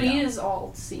not. But he Yeah. is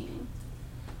all-seeing.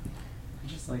 I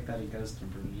just like that he goes to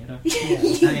Bermuda. Yeah,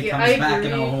 And he comes I back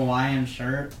in agree. a Hawaiian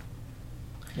shirt.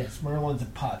 Yes, Merlin's a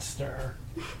pot stirrer.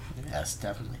 Yes,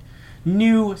 definitely.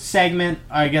 New segment.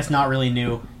 I guess not really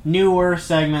new. Newer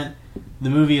segment. The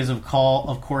movie is of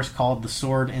course called The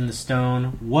Sword and the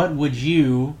Stone. What would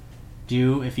you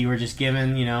do if you were just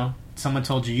given, someone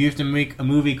told you have to make a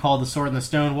movie called The Sword and the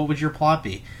Stone? What would your plot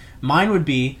be? Mine would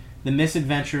be the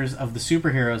misadventures of the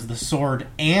superheroes, the sword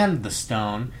and the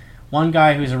stone. One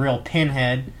guy who's a real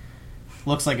pinhead,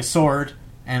 looks like a sword,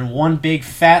 and one big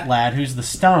fat lad who's the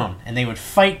stone. And they would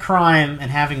fight crime and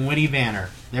having witty banter.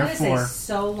 That is Therefore, a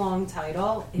so long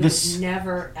title. It This- would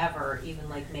never ever even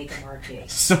make a marquee.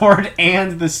 Sword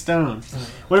and the Stone.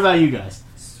 What about you guys?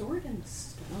 Sword and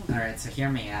stone. Alright, so hear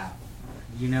me out.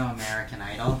 You know American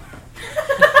Idol?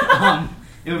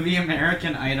 It would be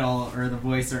American Idol or The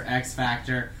Voice or X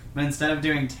Factor, but instead of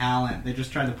doing talent, they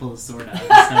just try to pull the sword out of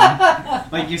the stone.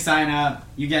 Like, you sign up,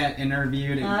 you get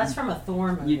interviewed. No, that's from a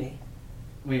Thor movie.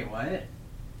 Wait, what?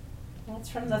 That's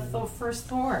from the first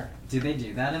Thor. Did they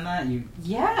do that in that?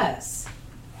 Yes.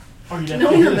 Oh, you'd have No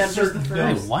to one hit a remembers certain the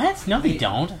Wait, note. what? No, they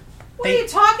don't. What are you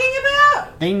talking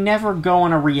about? They never go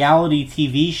on a reality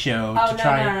TV show Oh, to no,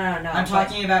 try. no. I'm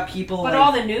talking about people But like...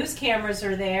 all the news cameras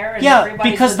are there. And Yeah,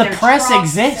 everybody's because with the their press trucks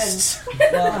exists.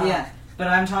 Well, yeah, but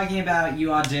I'm talking about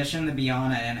you audition to be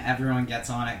on it and everyone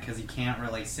gets on it because you can't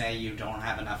really say you don't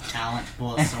have enough talent to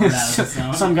pull a sword out of the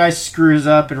stone. Some guy screws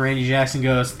up and Randy Jackson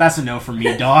goes, "That's a no for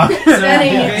me, dog." That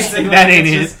ain't it. Basically, That ain't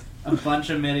it's it. just a bunch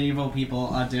of medieval people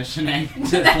auditioning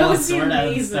to That pull a would be sword out of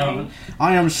the amazing. stone.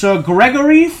 I am Sir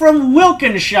Gregory from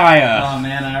Wilkinshire. Oh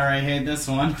man, I already hate this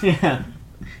one. Yeah.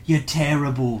 You're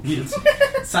terrible.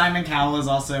 Simon Cowell is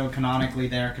also canonically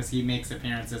there because he makes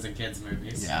appearances in kids'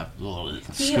 movies. Yeah.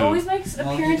 He always makes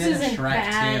Well, he did appearances in in Shrek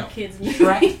bad too. kids' movies.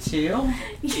 Shrek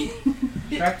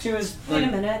 2? Shrek 2 is Wait a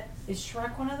like... minute. Is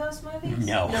Shrek one of those movies?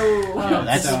 No. No. No,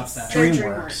 that's so upset.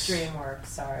 DreamWorks. DreamWorks,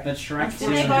 sorry. But Shrek 2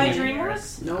 Were they is by like-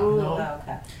 DreamWorks? No. Oh,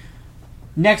 okay.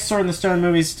 Next Sword in the Stone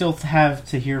movies still have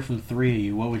to hear from three of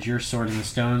you. What would your Sword in the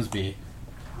Stones be?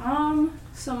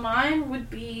 So mine would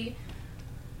be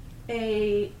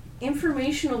a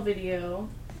informational video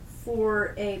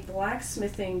for a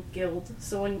blacksmithing guild.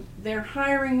 So when they're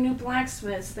hiring new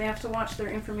blacksmiths, they have to watch their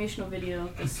informational video,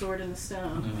 The Sword and the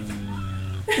Stone.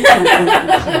 You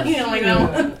know, like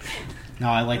that one. No,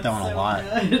 I like that one a lot.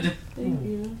 Good. Thank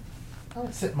you. I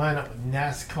would set mine up with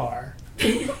NASCAR,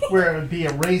 where it would be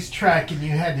a racetrack and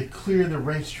you had to clear the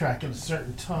racetrack at a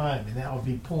certain time, and that would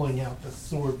be pulling out the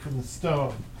sword from the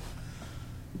stone.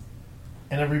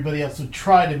 And everybody else would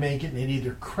try to make it, and they'd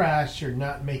either crash or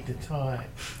not make the time.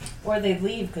 Or they'd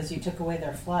leave because you took away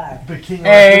their flag. But King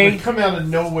Hey. Arthur would come out of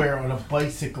nowhere on a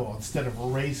bicycle instead of a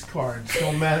race car and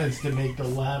still manage to make the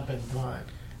lap in time.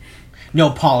 No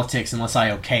politics unless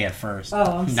I okay it first. Oh,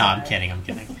 I'm No, I'm sorry. kidding. I'm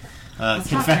kidding.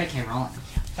 Let's not J.K. Rowling.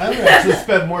 I would actually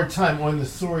spend more time on the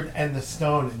sword and the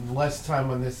stone and less time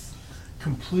on this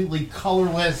completely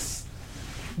colorless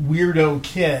weirdo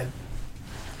kid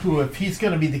who, if he's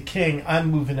going to be the king, I'm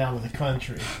moving out of the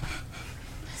country.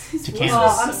 To Kansas.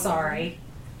 Well, I'm sorry.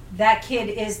 That kid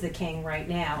is the king right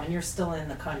now, and you're still in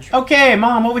the country. Okay,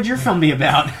 Mom, what would your film be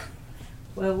about?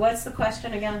 Well, what's the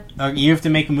question again? You have to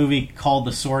make a movie called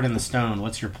The Sword and the Stone.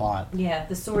 What's your plot? Yeah,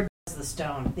 the sword does the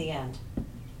stone. The end.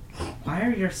 Why are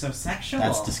you so sexual?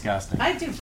 That's disgusting. I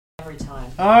do every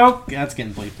time. Oh, that's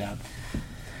getting bleeped out.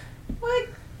 What?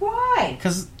 Why?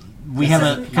 Because We have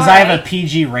a because I have a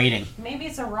PG rating. Maybe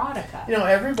it's erotica. You know,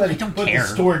 everybody I don't put care.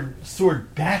 the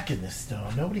sword back in the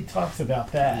stone. Nobody talks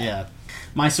about that. Yeah.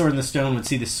 My Sword in the Stone would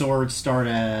see the sword start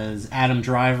as Adam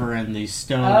Driver and the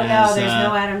stone Oh, as no, there's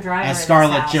no Adam Driver in as this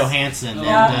Scarlett house. Johansson, No,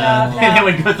 and no. and they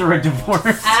would go through a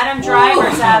divorce. Adam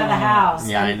Driver's out of the house.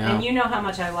 Yeah, and, I know. And you know how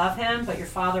much I love him, but your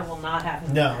father will not have him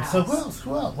in the No, house. so who else?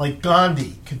 Who else? Like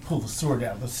Gandhi could pull the sword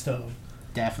out of the stone.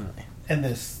 Definitely. And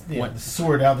this, What? the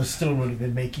sword out of the stone would have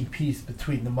been making peace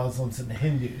between the Muslims and the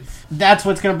Hindus. That's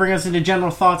what's going to bring us into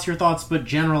general thoughts, your thoughts, but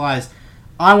generalized.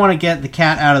 I want to get the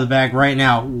cat out of the bag right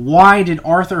now. Why did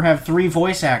Arthur have 3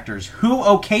 voice actors? Who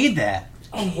okayed that?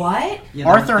 Oh, what? Yeah,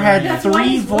 Arthur had That's why 3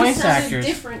 his voice sounded actors.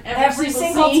 different Every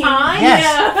single scene. time? Yes,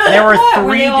 Yeah. there were What, 3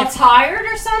 were they all different. tired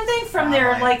or something from their,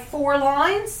 Probably. like, 4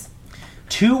 lines?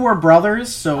 2 were brothers,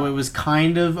 so it was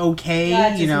kind of okay,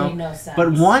 That just you know. made no sense.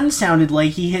 But one sounded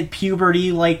like he hit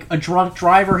puberty like a drunk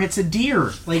driver hits a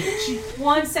deer. Like,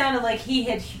 One sounded like he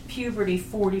hit puberty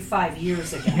 45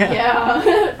 years ago.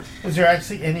 Yeah. Was there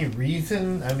actually any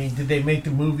reason? I mean, did they make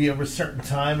the movie over a certain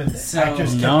time and the So, actors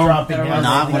kept no, dropping There out? was,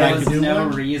 Not and what they I there had was to do no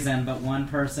one? reason, but one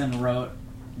person wrote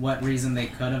what reason they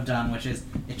could have done, which is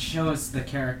it shows the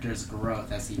character's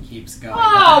growth as he keeps going. But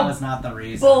Oh, that was not the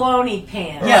reason. Baloney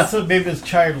pants. Yeah. So maybe it was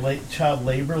child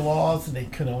labor laws, and they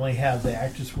could only have the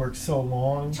actors work so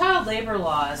long. Child labor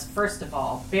laws, first of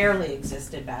all, barely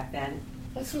existed back then.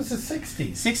 This was the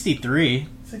 60s, 63.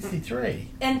 63.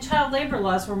 And child labor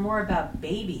laws were more about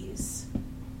babies.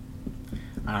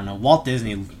 I don't know. Walt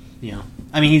Disney, you know.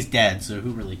 I mean, he's dead, so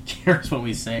who really cares what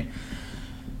we say?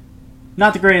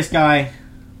 Not the greatest guy.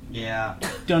 Yeah.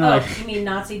 Don't know. Oh, you mean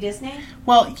Nazi Disney?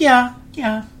 Well, yeah.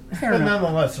 Fair But enough.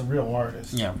 nonetheless, a real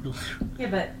artist. Yeah. Yeah,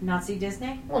 but Nazi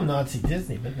Disney? Well, Nazi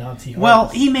Disney, but Nazi Well,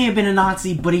 artist. he may have been a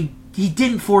Nazi, but he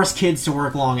didn't force kids to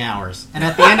work long hours. And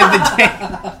at the end of the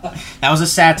day, that was a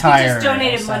satire. He just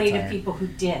donated That was money to satire. people who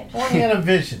did. Well, he had a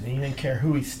vision. He didn't care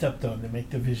who he stepped on to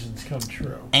make the visions come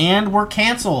true. And we're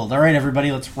canceled. All right,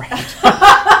 everybody, let's wrap it up.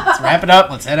 Let's wrap it up.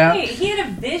 Let's head out. Hey, he had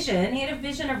a vision. He had a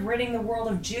vision of ridding the world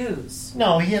of Jews.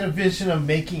 No, he had a vision of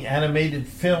making animated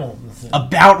films. And,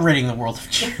 About ridding the world of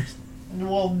Jews.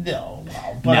 well, no.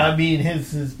 Well, but No. I mean,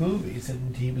 his movies,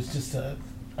 and he was just a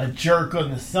jerk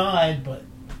on the side, but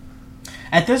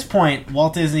At this point,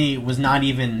 Walt Disney was not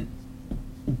even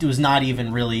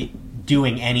really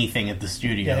doing anything at the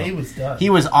studio. yeah, he was done. He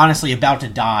was honestly about to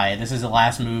die. This is the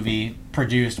last movie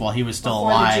produced while he was still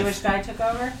Before alive. the Jewish guy took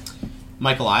over?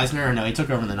 Michael Eisner? No, he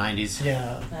took over in the 90s.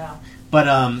 Yeah. No. But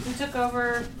Who took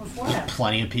over before him?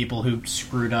 plenty of people who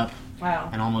screwed up Wow.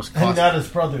 and almost And cost. not his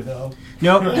brother, though.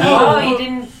 Nope. Oh, he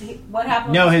didn't. What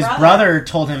happened No, with his brother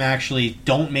told him actually,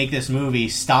 don't make this movie,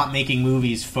 stop making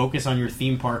movies, focus on your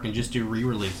theme park, and just do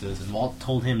re-releases. And Walt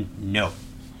told him no.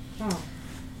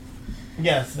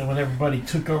 Yes, and when everybody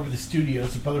took over the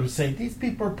studios, the brother would say, "These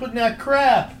people are putting out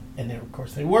crap," and they, of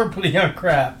course, they were putting out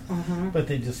crap, but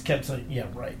they just kept saying, "Yeah,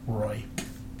 right, Roy.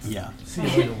 Yeah. See you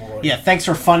later, Roy." Yeah, thanks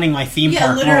for funding my theme Yeah,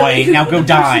 park, literally. Roy. Now go The person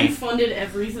die. who funded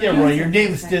everything. Yeah, Roy. Your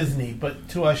name is Disney, but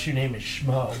to us, your name is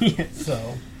Schmo. Yeah. So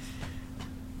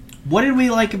What did we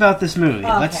like about this movie?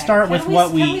 Let's start with what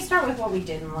Can we start with what we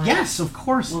didn't like? Yes, of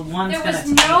course. Well, one's There gonna was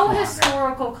take no longer.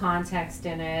 historical context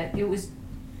in it. It was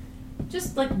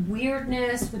just like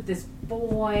weirdness with this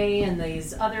boy and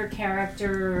these other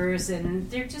characters, and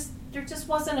there just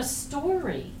wasn't a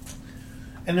story.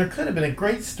 And there could have been a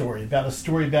great story about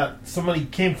somebody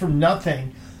came from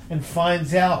nothing and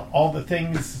finds out all the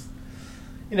things.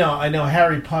 You know, I know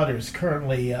Harry Potter is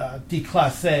currently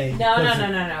declassé.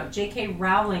 No. J.K.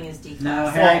 Rowling is declassed. No,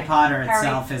 Harry Potter Harry-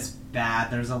 itself is bad.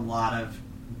 There's a lot of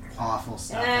awful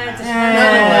stuff in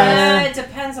It it.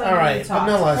 depends on All who right, you but talk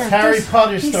to. nonetheless, Harry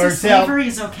Potter He says starts out. slavery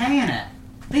is okay in it.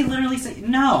 They literally say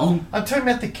no. I'm talking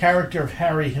about the character of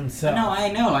Harry himself. No,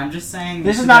 I know. I'm just saying.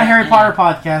 This is should not a get- Harry yeah. Potter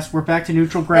podcast. We're back to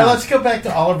neutral Now ground. let's go back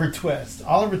to Oliver Twist.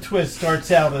 Oliver Twist starts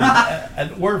out as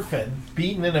an orphan,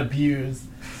 beaten and abused.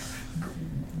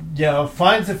 You know,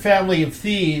 finds a family of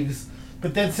thieves,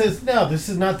 but then says, "No, this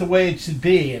is not the way it should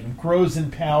be," and grows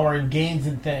in power and gains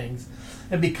in things,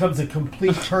 and becomes a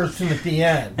complete person at the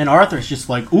end. And Arthur's just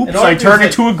like, oops, And I Arthur's turned like-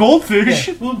 into a goldfish.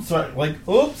 Yeah, oops, sorry, like,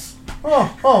 oops,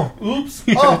 oops,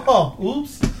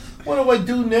 oops. What do I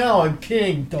do now? I'm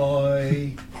king,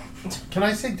 doy. Can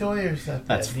I say doy, or is that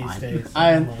bad That's these fine. days?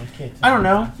 I don't know, can't I don't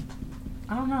know.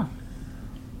 I don't know.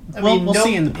 We'll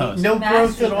see in the post. No Max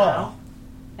growth would at all. know.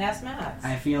 Ask Max.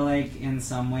 I feel like in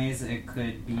some ways it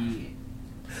could be.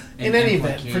 In any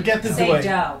event, forget the Say doy.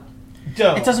 dough.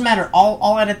 Joe. It doesn't matter.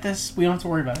 I'll edit this. We don't have to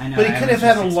worry about it. I know, But he I could was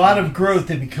have had a just lot of explaining. growth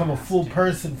and become a full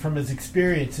person from his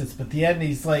experiences. But the end,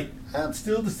 he's like, I'm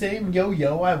still the same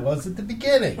yo-yo I was at the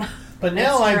beginning. But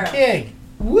now That's I'm true. king.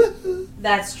 Woo!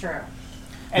 That's true.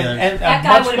 And Yeah. a That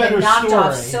guy much would have better been knocked story.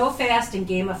 off so fast in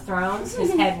Game of Thrones,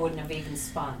 his head wouldn't have even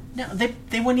spun. No,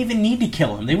 they wouldn't even need to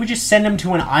kill him. They would just send him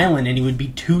to an island, and he would be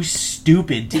too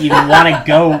stupid to even want to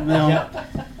go. No.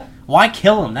 Yep. Why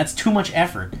kill him? That's too much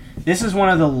effort. This is one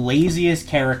of the laziest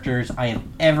characters I have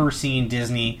ever seen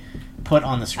Disney put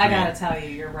on the screen. I gotta tell you,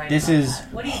 you're right. This about is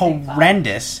that. What do you think, Bob?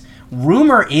 horrendous.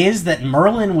 Rumor is that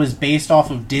Merlin was based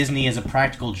off of Disney as a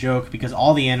practical joke because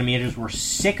all the animators were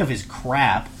sick of his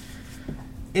crap.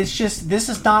 It's just, this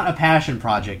is not a passion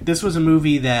project. This was a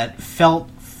movie that felt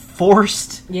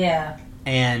forced, Yeah.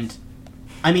 and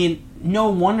I mean, no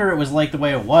wonder it was like the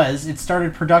way it was. It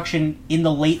started production in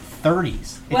the late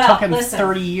 30s. It Well, took him listen.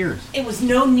 30 years. It was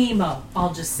no Nemo,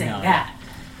 I'll just say No. that.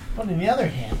 But on the other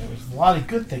hand, there was a lot of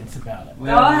good things about it. Wait,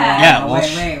 Go ahead. Yeah, well,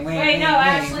 Wait, no,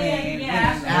 Ashley and-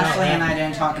 yeah. Ashley and I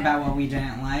didn't talk about what we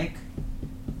didn't like.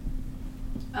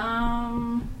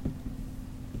 I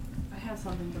have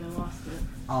something, but I lost it.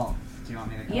 Oh, do you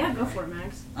want me to go? Yeah, go over for it,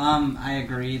 Max. I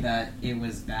agree that it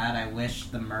was bad. I wish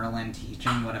the Merlin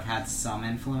teaching would have had some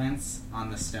influence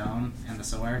on the stone and the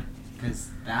sword, because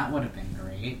that would have been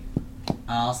great.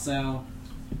 Also,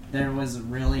 there was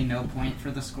really no point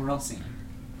for the squirrel scene.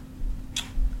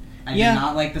 I Yeah. did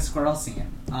not like the squirrel scene.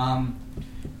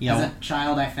 Yeah, As a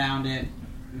child, I found it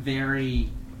very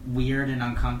weird and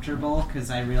uncomfortable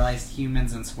because I realized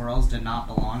humans and squirrels did not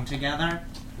belong together.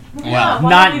 Well, why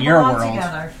not don't in we your belong world.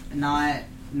 together?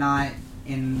 Not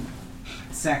in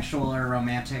sexual or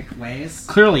romantic ways.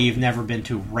 clearly you've never been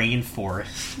to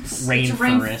rainforest. It's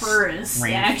rainforest,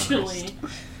 Rainforest. actually.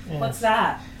 Yeah. What's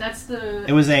that? That's the.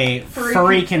 It was a Furry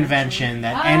furry convention. convention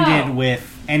that Oh.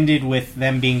 ended with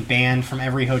them being banned from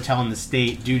every hotel in the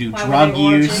state due to Why were drug they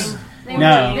use. orgying?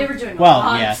 They were doing a Well,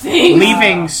 lot yeah, of things.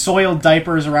 leaving soiled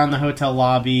diapers around the hotel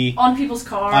lobby, on people's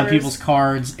cars. on people's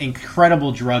cards,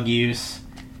 incredible drug use.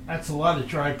 That's a lot of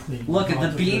dry cleaning. Look, if the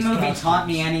involved in B those movie costumes. taught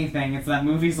me anything, it's that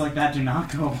movies like that do not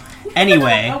go.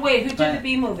 Anyway, Oh wait, who did But- the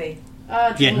B movie?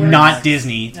 yeah, DreamWorks. not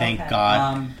Disney, thank Okay.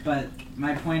 God. But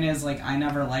my point is, like, I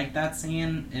never liked that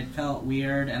scene. It felt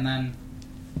weird, and then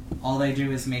all they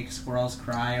do is make squirrels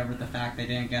cry over the fact they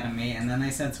didn't get a mate, and then they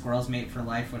said squirrels mate for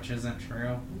life, which isn't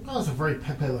true. That was a very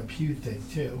Pepe Le Pew thing,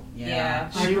 too. I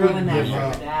She ruined wouldn't that give for your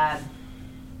up. dad.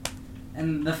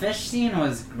 And the fish scene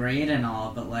was great and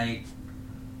all, but, like,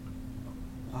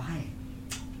 why?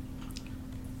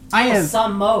 I Oh, have,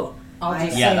 some moat. I'll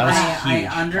just yeah, say that was that. I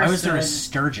huge. Why was there a understood-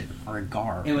 sturgeon or a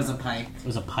gar? It was a pike. It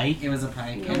was a pike. It was a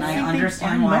pike. Yeah. And I I think they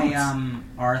understand find why, moats.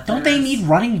 Arthur... Don't they need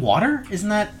running water? Isn't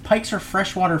that pikes are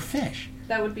freshwater fish?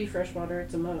 That would be freshwater.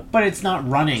 It's a moat. But it's not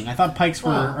running. I thought pikes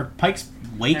were Well, or pikes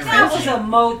wake They're That fish. was a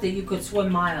moat that you could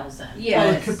swim miles in. Yeah.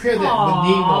 Well, Yes. compare that to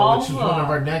Nemo, which is one of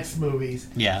our next movies.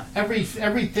 Yeah.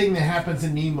 Everything that happens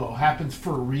in Nemo happens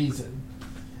for a reason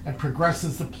and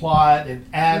progresses the plot and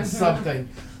adds something.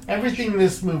 Everything in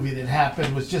this movie that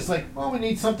happened was just like, oh, we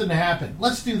need something to happen.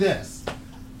 Let's do this.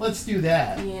 Let's do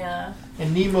that. Yeah.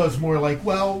 And Nemo's more like,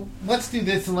 well, let's do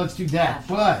this and let's do that.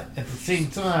 But at the same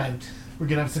time, we're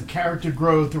going to have some character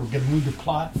growth or we're going to move the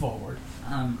plot forward.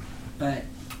 But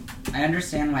I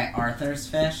understand why Arthur's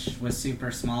fish was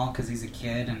super small because he's a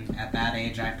kid, and at that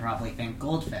age, I'd probably think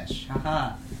goldfish.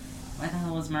 Haha. Why the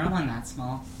hell was Merlin that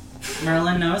small?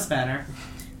 Merlin knows better.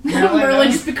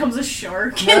 Merlin just becomes a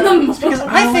shark in the moat. Because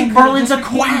I think Merlin's a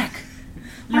quack.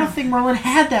 I don't think Merlin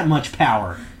had that much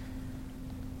power.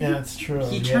 Yeah, that's true.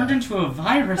 He yeah. turned into a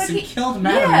virus But and he- killed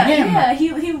Madame Yeah, Mim. yeah.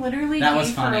 He literally That gave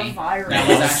was funny. her a virus. That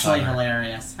was Yes. actually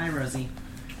hilarious. Hi, Rosie.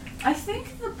 I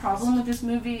think the problem with this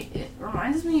movie, it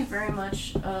reminds me very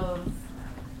much of,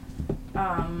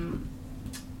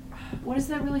 what is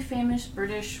that really famous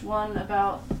British one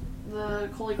about the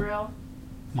Holy Grail?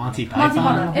 Monty Monty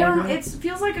Python. Python. It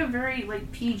feels like a very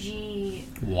like PG,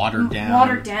 Watered down.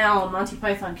 watered down Monty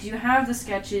Python because you have the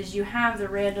sketches, you have the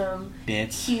random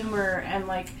bits. humor, and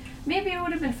like maybe it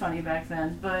would have been funny back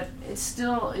then, but it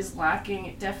still is lacking.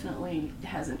 It definitely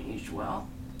hasn't aged well.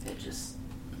 It just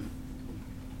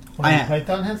Monty I-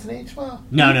 Python hasn't aged well.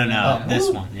 No. Oh. This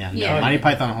one, yeah. Yeah. No, Monty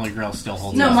Python and Holy Grail still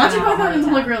holds no up. Monty Yeah. Python and the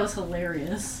Holy Grail is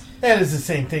hilarious. That is the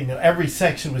same thing, though. Every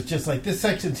section was just like, this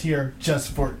section's here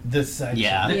just for this section.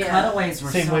 Yeah. The Yeah. cutaways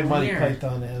were Same so way Monty weird.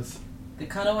 Python is. The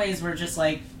cutaways were just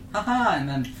like, haha, and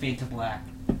then fade to black.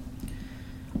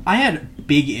 I had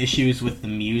big issues with the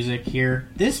music here.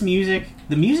 The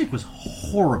music was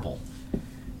horrible.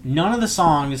 None of the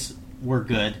songs were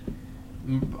good.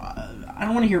 I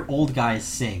don't want to hear old guys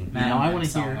sing. You know, I want to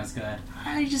song hear. was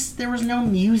good. There was no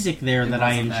music there that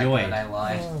I enjoyed. That good,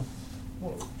 I lied.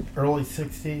 Early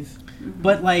 60s.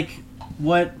 But like,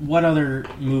 what other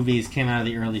movies came out of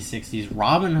the early '60s?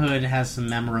 Robin Hood has some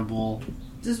memorable.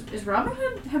 Is Robin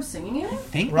Hood have singing in it? I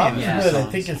think Robin they have Hood, I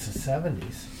songs. think it's the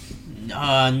 70s.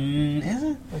 Is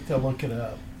it? I have to look it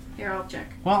up. Here, I'll check.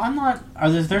 Well, I'm not.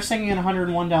 They're singing in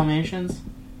 101 Dalmatians?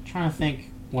 I'm trying to think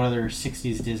what other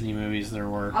 '60s Disney movies there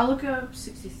were. I'll look up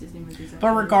 60s Disney movies.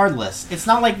 But regardless, it's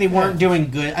not like they weren't doing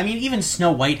good. I mean, even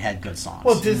Snow White had good songs.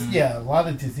 Well, a lot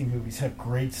of Disney movies have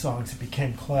great songs that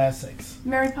became classics.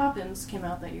 Mary Poppins came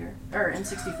out that year, or in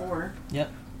 '64.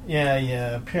 Yep.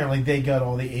 Yeah. Apparently, they got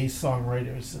all the ace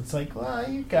songwriters. It's like, well,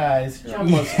 you guys, you're Yeah.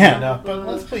 almost good enough, but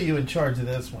let's put you in charge of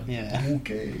this one. Yeah.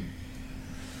 Okay.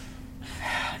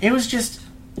 It was just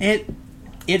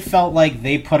it felt like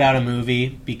they put out a movie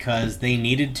because they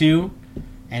needed to,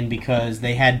 and because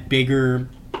they had bigger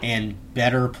and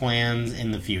better plans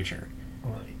in the future.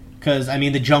 Right. Because I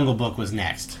mean, The Jungle Book was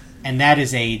next, and that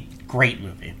is a great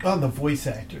movie. Oh, the voice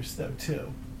actors though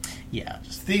too. Yeah,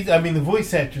 just, The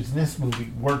voice actors in this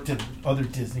movie worked in other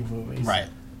Disney movies. right.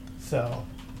 So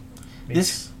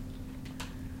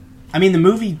I mean, the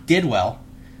movie did well.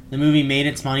 The movie made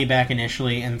its money back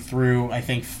initially, and through I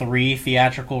think 3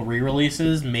 theatrical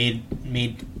re-releases, made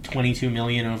 $22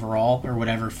 million overall, or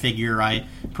whatever figure I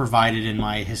provided in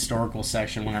my historical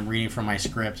section when I'm reading from my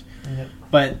script. Yep.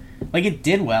 But like, it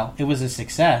did well. It was a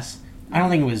success. I don't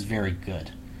think it was very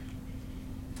good.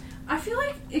 I feel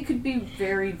like it could be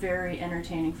very, very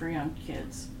entertaining for young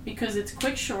kids because it's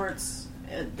quick shorts.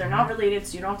 They're not related,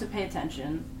 so you don't have to pay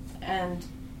attention, and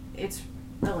it's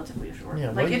relatively short. Yeah,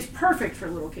 like, it's perfect for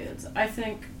little kids. I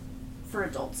think for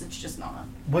adults, it's just not.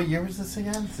 What year was this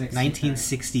again?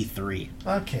 1963.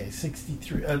 Okay,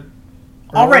 63.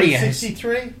 Already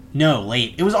 63? No,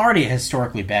 late. It was already a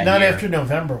historically bad Not year. after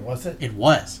November, was it? It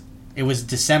was. It was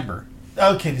December.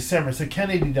 Okay, December. So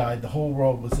Kennedy died. The whole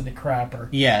world was in a crapper.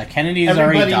 Yeah, Kennedy's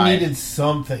Everybody already died. needed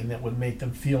something that would make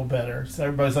them feel better. So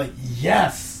everybody's like,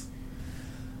 yes!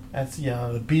 That's,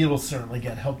 the Beatles certainly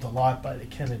got helped a lot by the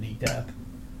Kennedy death.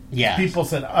 Yeah. People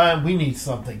said, we need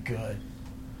something good.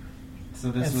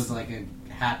 So this was like a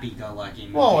happy-go-lucky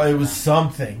movie. Well, it for was them.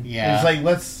 something. Yeah. It was like,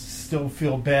 let's still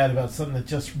feel bad about something that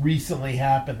just recently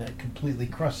happened that completely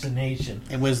crushed the nation.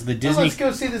 It was the So Disney. let's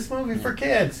go see this movie for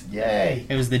kids. Yay!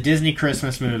 It was the Disney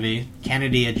Christmas movie.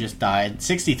 Kennedy had just died.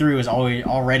 63 was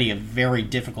already a very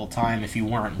difficult time if you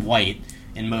weren't white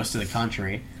in most of the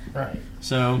country. Right.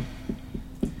 So,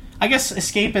 I guess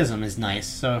escapism is nice.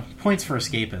 So, points for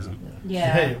escapism.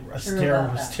 Yeah. Hey, sure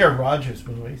about that. Astaire Rogers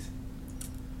movies.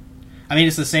 I mean,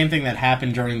 it's the same thing that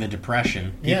happened during the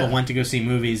Depression. People Yeah. went to go see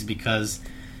movies because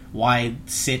why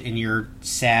sit in your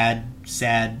sad,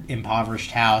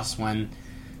 impoverished house when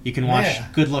you can watch Yeah.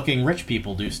 good-looking rich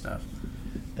people do stuff?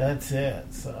 That's it.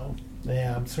 So,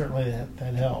 yeah, I'm certainly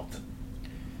that helped.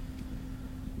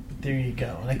 But there you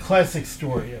go. And a classic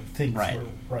story of things Right. were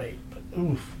right. But,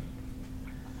 oof.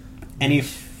 Any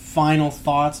final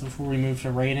thoughts before we move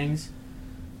to ratings?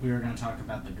 We were going to talk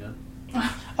about the good.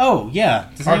 Oh, yeah.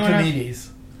 Does anyone have- Archimedes.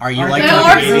 Are you Archimedes. like No,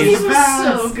 Archimedes? Archimedes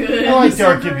was so good. I liked so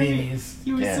Archimedes.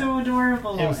 He was Yeah. so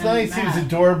adorable. It was and nice. He was mad.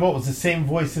 adorable. It was the same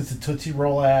voice as the Tootsie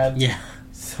Roll ad. Yeah.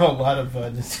 So a lot of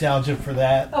nostalgia for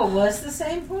that. Oh, was the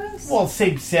same voice? Well,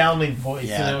 same sounding voice.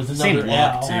 Yeah. And there was Same another look,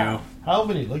 Al. too. How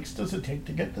many licks does it take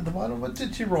to get to the bottom of a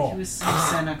Tootsie He Roll? was so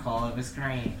cynical. It was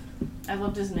great. I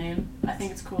loved his name. I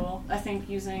think it's cool. I think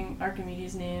using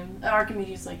Archimedes' name,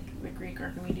 Archimedes, like the Greek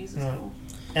Archimedes, is Yeah. cool.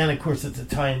 And of course, it's a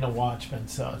tie into Watchmen,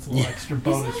 so it's a little Yeah. extra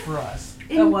bonus for us.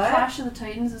 In The what? Clash of the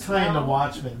Titans as Tie well. into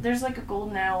Watchmen. There's like a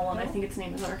golden owl, and I think its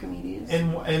name is Archimedes.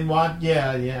 And what?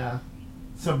 Yeah.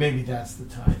 So maybe that's the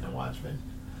tie into Watchmen.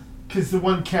 Because the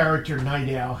one character,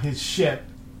 Night Owl, his ship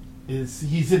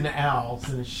he's in the Owls,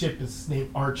 and his ship is named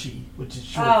Archie, which is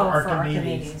short Oh, for for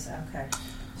Archimedes. Okay.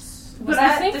 but Was I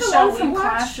that think the the show one we from watched?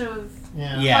 Clash of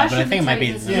Yeah, Clash but I of think it the might be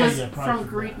Titans the- was probably from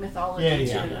Greek mythology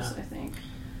Yeah. too. I think.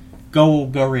 Go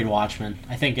read Watchmen.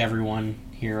 I think everyone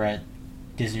here at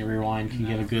Disney Rewind can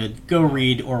give a good go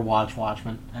read or watch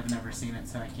Watchmen. I've never seen it,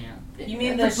 so I can't. You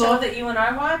mean the show that you and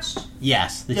I watched?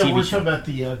 Yes, the Yeah, TV we're show, talking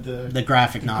about the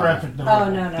graphic novel. graphic novel. Oh,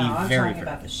 no. Be I'm very, talking very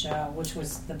about the show, which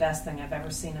was the best thing I've ever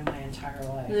seen in my entire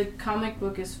life. The comic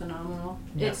book is phenomenal.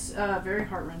 Yeah. It's very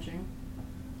heart wrenching.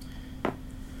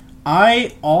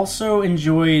 I also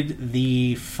enjoyed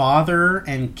The Father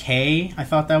and Kay. I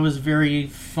thought that was very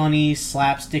funny,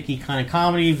 slapsticky kind of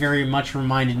comedy. Very much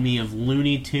reminded me of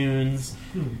Looney Tunes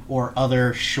or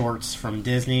other shorts from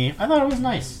Disney. I thought it was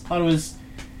nice. I thought it was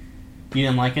You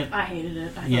didn't like it? I hated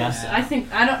it. I Yes. I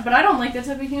think I don't, but I don't like that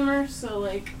type of humor. So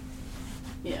like,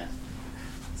 yeah.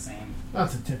 Same.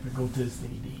 That's a typical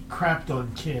Disney. The crapped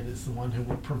on kid is the one who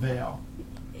would prevail.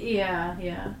 Yeah,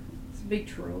 yeah. It's a big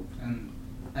trope. And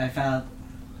I felt...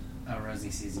 Oh, Rosie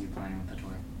sees you playing with the toy.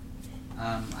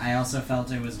 I also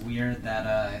felt it was weird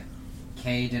that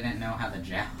Kay didn't know how to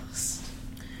joust.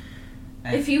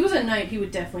 If he was a knight, he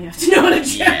would definitely have to know how to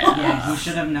joust. Yeah, he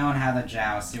should have known how to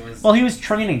joust. It was... Well, he was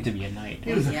training to be a knight.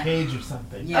 He was a Yeah. page or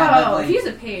something. Yeah, but, Oh, like- if he's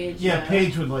a page. Yeah,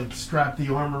 Paige would like strap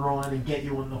the armor on and get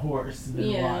you on the horse and then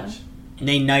Yeah. watch.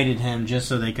 They knighted him just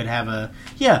so they could have a...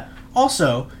 Yeah,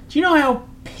 also, do you know how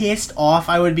pissed off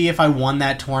I would be if I won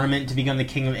that tournament to become the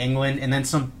King of England and then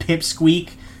some pipsqueak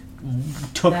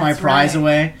took my That's prize right.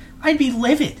 away? I'd be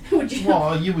livid. Would you?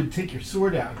 Well, you would take your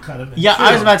sword out and cut him in Yeah, two.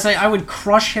 I was about to say, I would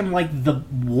crush him like the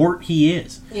wart he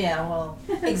is. Yeah, well,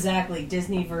 exactly.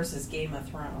 Disney versus Game of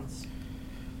Thrones.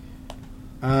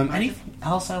 Anything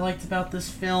else I liked about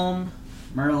this film?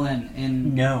 Merlin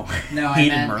in... No. No, I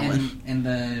Hated meant Merlin. in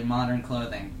the modern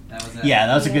clothing. That was it. Yeah,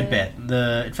 that was a good Yeah.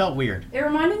 bit. It felt weird. It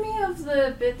reminded me of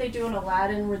the bit they do in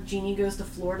Aladdin where Genie goes to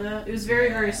Florida. It was very,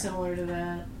 very Yeah. similar to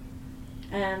that.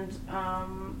 And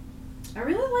I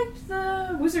really liked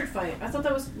the wizard fight. I thought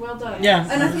that was well done. Yeah,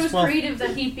 and I thought it was well- creative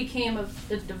that he became a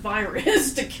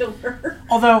virus to kill her.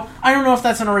 Although, I don't know if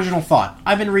that's an original thought.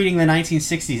 I've been reading the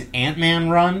 1960s Ant-Man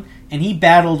run, and he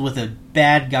battled with a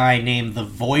bad guy named The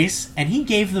Voice, and he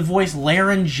gave The Voice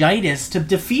laryngitis to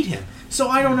defeat him. So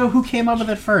I don't know who came up with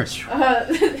it first. I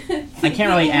can't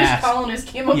really ask. Colonists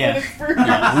came up Yeah. with it first.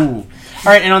 Yeah, ooh. All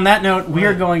right, and on that note, we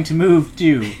are going to move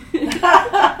to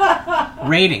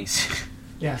ratings.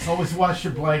 Yes, always wash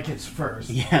your blankets first.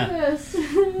 Yeah.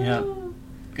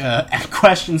 Yes.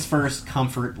 Questions first,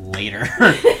 comfort later.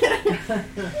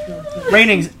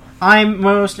 Ratings. I'm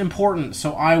most important,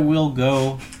 so I will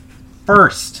go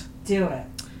first. Do it.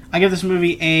 I give this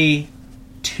movie a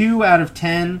 2 out of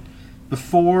 10.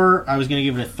 Before, I was going to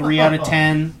give it a 3 out of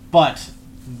 10, but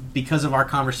because of our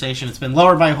conversation, it's been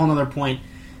lowered by a whole other point.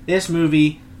 This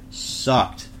movie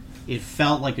sucked. It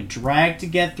felt like a drag to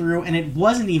get through, and it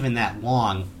wasn't even that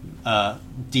long,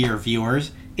 dear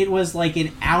viewers. It was like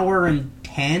an hour and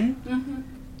 10? Mm-hmm.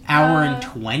 Hour and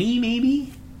 20,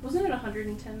 maybe? Wasn't it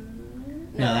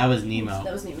 110? No, that was Nemo.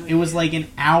 That was Nemo. It was like an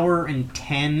hour and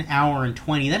 10, hour and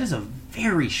 20. That is a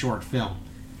very short film.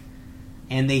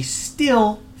 And they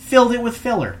still filled it with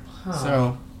filler. Huh.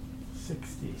 So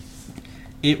 60.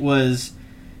 it was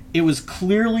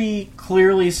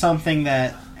clearly something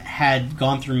that had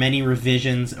gone through many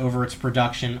revisions over its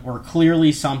production, or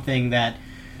clearly something that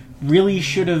really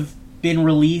should have been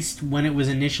released when it was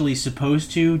initially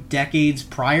supposed to, decades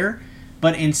prior.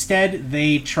 But instead,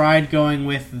 they tried going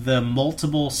with the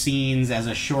multiple scenes as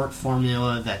a short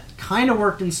formula that kind of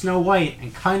worked in Snow White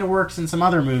and kind of works in some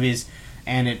other movies,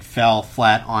 and it fell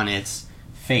flat on its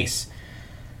face.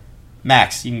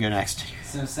 Max, you can go next.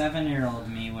 So 7-year-old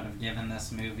me would have given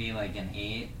this movie like an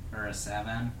 8 or a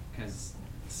 7, because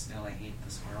still I hate the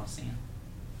squirrel scene.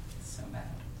 It's so bad.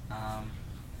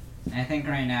 I think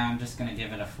right now I'm just going to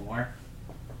give it a 4.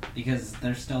 Because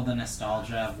there's still the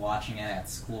nostalgia of watching it at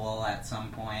school at some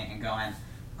point and going,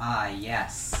 ah,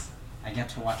 yes, I get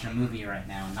to watch a movie right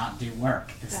now and not do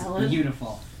work. This Valid. is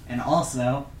beautiful. And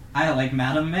also, I like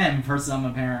Madame Mim for some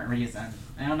apparent reason.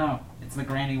 I don't know. It's the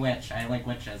Granny Witch. I like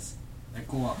witches. They're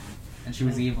cool. And she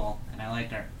was evil, and I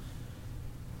liked her.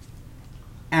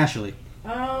 Ashley.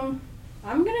 I'm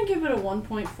gonna give it a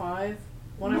 1.5.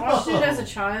 When I watched it as a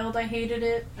child, I hated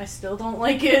it. I still don't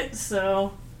like it,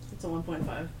 so it's a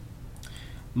 1.5.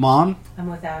 Mom? I'm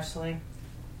with Ashley.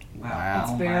 Wow.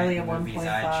 It's all barely my a movies 1.5.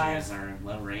 I choose are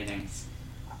low ratings.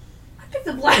 I picked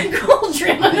the Black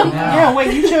Cauldron. I don't Yeah. Yeah,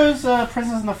 wait, you chose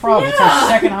Princess and the Frog. It's our Yeah.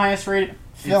 second highest rated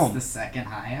It's film. the second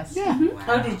highest? Yeah. Wow.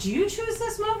 Oh, did you choose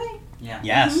this movie? Yeah.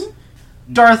 Yes.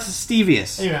 Darth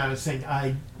Stevius. Anyway, I was saying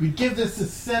I would give this a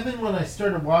 7 when I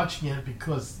started watching it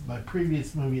because my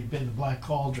previous movie had been The Black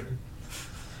Cauldron.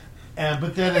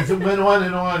 But then as it went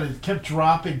on, it kept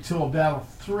dropping to about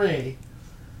a 3.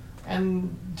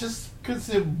 And just because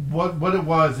what it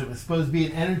was supposed to be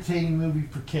an entertaining movie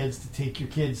for kids to take your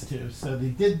kids to. So they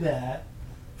did that.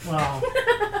 Well,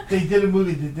 they did a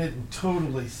movie that didn't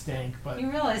totally stink, but You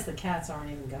realize the cats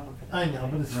aren't even going for that. I know.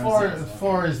 But Roseanne's as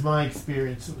far as my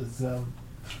experience, it was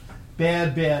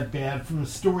bad from a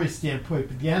story standpoint.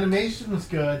 But the animation was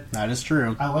good. That is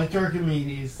true. I liked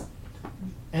Archimedes,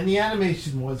 and the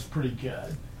animation was pretty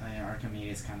good.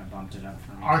 Archimedes kind of bumped it up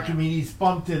for me. Archimedes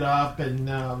bumped it up,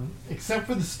 and except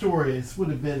for the story, this would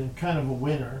have been kind of a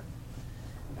winner.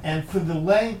 And for the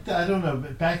length, I don't know,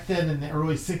 but back then in the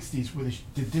early 60s,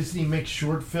 did Disney make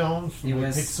short films It like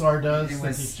was- Pixar does It that they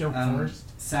was show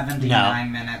first?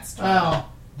 79 minutes. Total. Oh,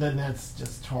 then that's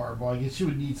just horrible. I guess you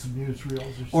would need some newsreels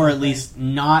or something. Or at least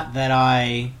not that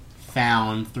I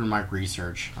found through my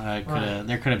research. There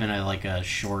could have been a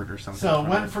short or something. So it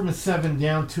went from a 7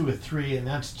 down to a 3, and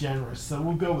that's generous. So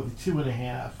we'll go with a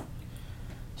 2.5.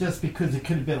 Just because it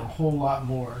could have been a whole lot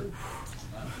more.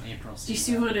 April. Do you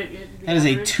see what it? That is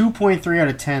a 2.3 out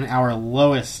of 10, our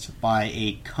lowest by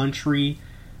a country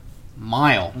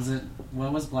mile.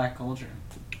 What was Black Cauldron?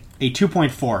 A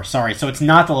 2.4, sorry. So it's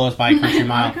not the lowest by a country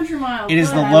mile. Country mile. It is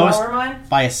Can the I lowest lower mine?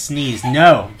 by a sneeze.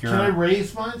 No. Can I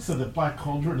raise mine so that Black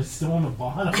Cauldron is still on the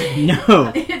bottom?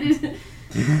 No. It is.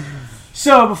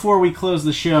 So before we close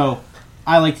the show,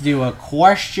 I like to do a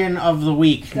question of the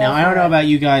week. Now, I don't know about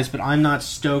you guys, but I'm not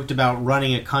stoked about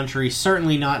running a country.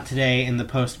 Certainly not today in the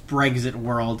post-Brexit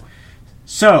world.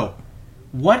 So,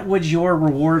 what would your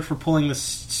reward for pulling the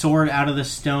sword out of the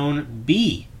stone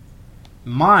be?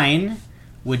 Mine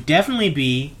would definitely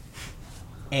be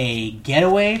a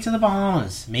getaway to the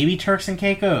Bahamas. Maybe Turks and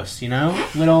Caicos,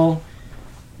 Little,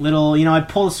 I'd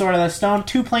pull the sword out of the stone.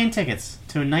 2 plane tickets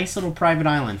to a nice little private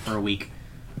island for a week.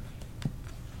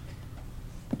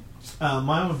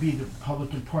 Mine would be the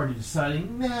Republican Party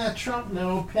deciding, nah, Trump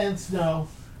no, Pence no.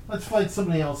 Let's find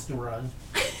somebody else to run.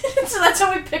 So that's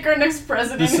how we pick our next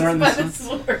president. The sword and is by the the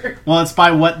sword. Well, it's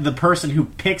by what the person who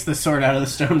picks the sword out of the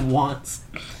stone wants.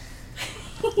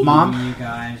 Mom? You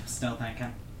guys still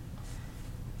thinking?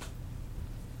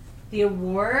 The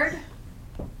award?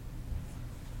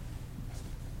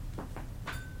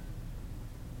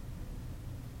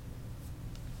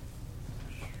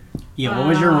 Yeah, what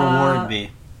would your reward be?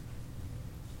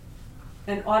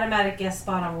 An automatic guest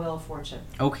spot on Wheel of Fortune.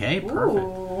 Okay, perfect.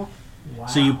 Ooh. Wow.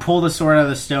 So you pull the sword out of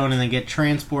the stone and then get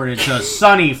transported to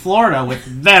sunny Florida with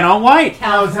Vanna White.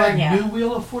 Now, is that California. new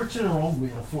Wheel of Fortune or old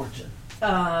Wheel of Fortune?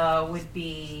 Would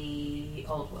be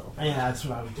Old Wheel. Yeah, that's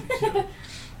what I would do too.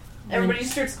 Everybody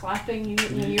starts clapping. You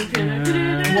Well,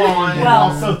 and Well,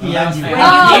 also at the end, you okay.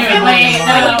 Oh, You you wait,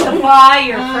 need to buy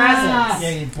your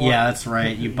presents. Yeah, that's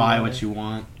right. You buy what you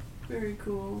want. Very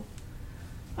cool.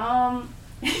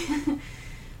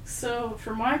 So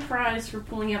for my prize for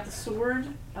pulling out the sword,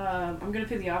 I'm gonna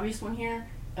pick the obvious one here.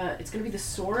 It's gonna be the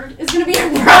sword. It's gonna be a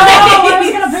prize. Oh, I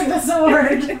was gonna pick the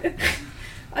sword.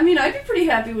 I mean, I'd be pretty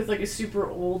happy with a super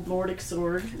old Nordic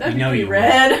sword. That'd We be know pretty you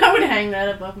rad. I would hang that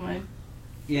above my.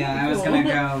 Yeah, I was gonna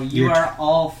go. You You're are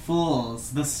all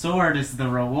fools. The sword is the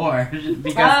reward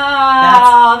because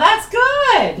Oh, that's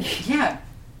good. yeah,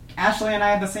 Ashley and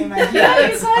I had the same idea. Yeah,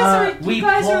 you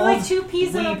guys are like pulled- two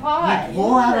peas in a We pod.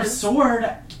 pull out a Yes. sword.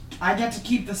 I get to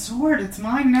keep the sword. It's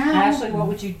mine now. Ashley, what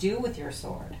would you do with your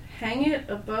sword? Hang it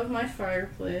above my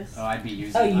fireplace. Oh, I'd be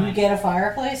using. Oh, you mine. get a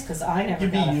fireplace? Because I never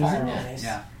You'd be got a using it? fireplace.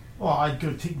 Yeah. Well, I'd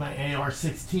go take my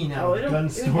AR-16 out Oh, of the it gun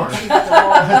would store. be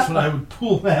That's what I would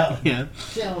pull out. Yeah.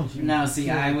 Challenge you. No, see,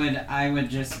 I would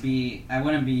just be. I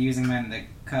wouldn't be using them to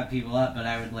cut people up, but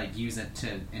I would use it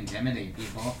to intimidate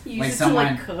people. Use it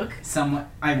to cook.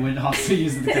 I would also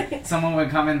use it. To, someone would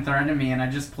come and threaten me, and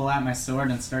I'd just pull out my sword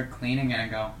and start cleaning it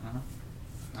and go.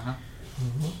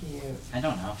 Cute. I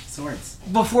don't know swords.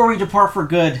 Before we depart for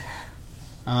good,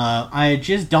 it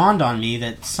just dawned on me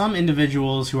that some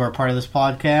individuals who are part of this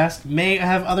podcast may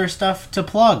have other stuff to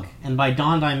plug. And by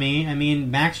dawned I mean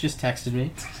Max just texted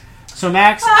me. So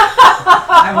Max,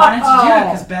 I wanted to do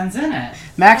it because Ben's in it.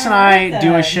 Max and I like do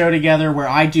a that. show together where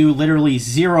I do literally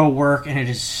zero work, and it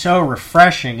is so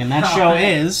refreshing. And that show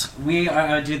is We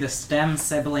do the STEM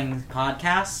Sibling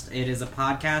Podcast. It is a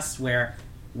podcast where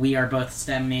we are both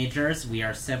STEM majors. We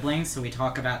are siblings, so we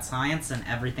talk about science and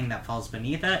everything that falls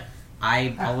beneath it.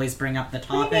 I always bring up the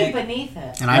What do you mean topic. beneath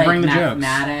it? and I bring the jokes.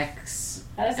 mathematics,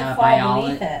 How does it fall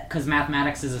beneath it? because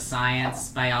mathematics is a science,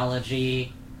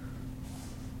 biology.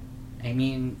 I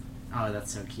mean, oh,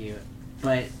 that's so cute.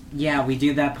 But yeah, we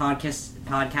do that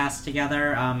podcast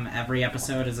together. Every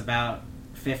episode is about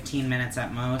 15 minutes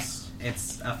at most.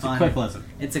 It's a fun, Quick listen.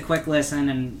 It's a quick listen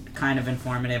and kind of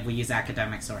informative. We use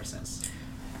academic sources.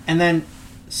 And then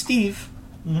Steve,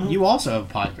 Mhm. you also have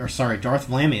a Darth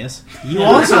Vlamius. You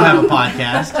also have a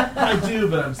podcast. I do,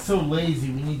 but I'm so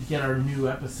lazy. We need to get our new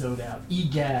episode out.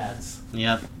 Egads.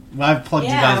 Yep. Well, I've plugged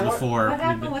you guys before. What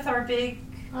happened with our big...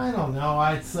 I don't know.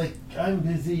 It's like I'm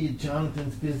busy,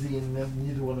 Jonathan's busy, and then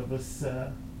neither one of us.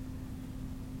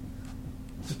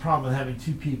 It's a problem with having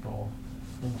two people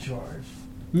in charge.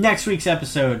 Next week's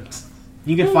episode,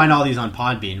 you can find all these on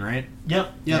Podbean, right?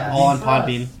 Yep. Yep, all on for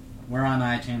Podbean. us. We're on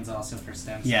iTunes also for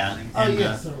Stone Yeah. Siblings. Oh, And,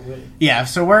 yeah, so wait. Yeah,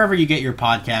 so wherever you get your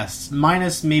podcasts,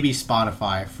 minus maybe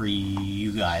Spotify for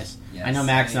you guys. Yes, I know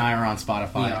Max and I are on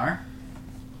Spotify. We are.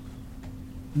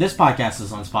 This podcast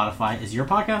is on Spotify. Is your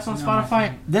podcast on No, Spotify?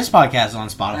 nothing. This podcast is on I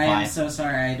Spotify. am so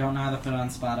sorry. I don't know how to put it on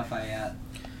Spotify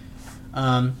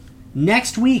yet.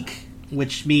 Next week,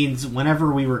 which means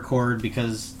whenever we record,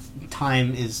 because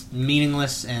time is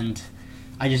meaningless and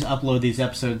I just upload these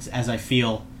episodes as I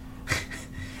feel.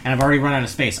 And I've already run out of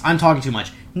space. I'm talking too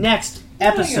much. Next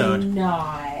episode No, you're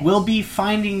not. will be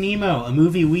Finding Nemo, a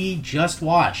movie we just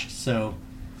watched. So,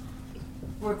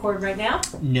 Record right now?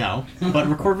 no, but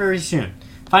record very soon.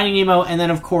 Finding Nemo, and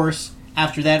then, of course,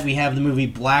 after that, we have the movie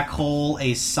Black Hole,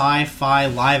 a sci-fi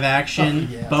live-action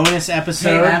Oh, yeah. bonus Hey,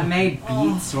 episode. that may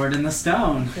beat Sword in the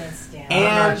Stone. Yes, Dan. And-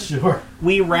 I'm not sure.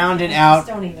 We round it I out just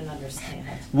don't even understand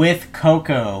it. with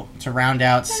Coco to round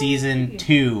out season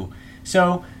 2.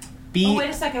 So, Oh, wait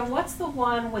a second. What's the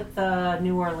one with the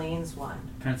New Orleans one?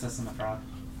 Princess and the Frog.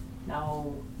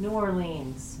 No, New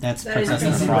Orleans. that's That is Princess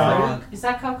and the Princess Frog. and the Frog. Is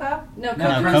that Coco? No, No,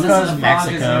 No, Princess Coco's and the Frog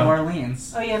is Mexico. New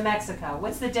Orleans. Oh, yeah, Mexico.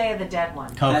 What's the Day of the Dead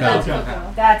one? Coco. That's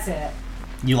Coco. That's it.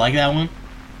 You like that one?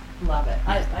 Love it.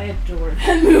 I adore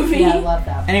that movie. Yeah, I love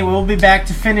that. Anyway, we'll be back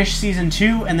to finish season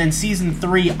 2, and then season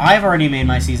 3. I've already made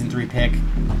my season 3 pick.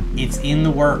 It's in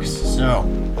the works,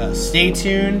 so stay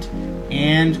tuned,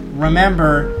 and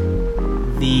remember,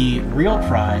 the real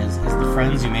prize is the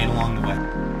friends you made along the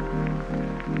way.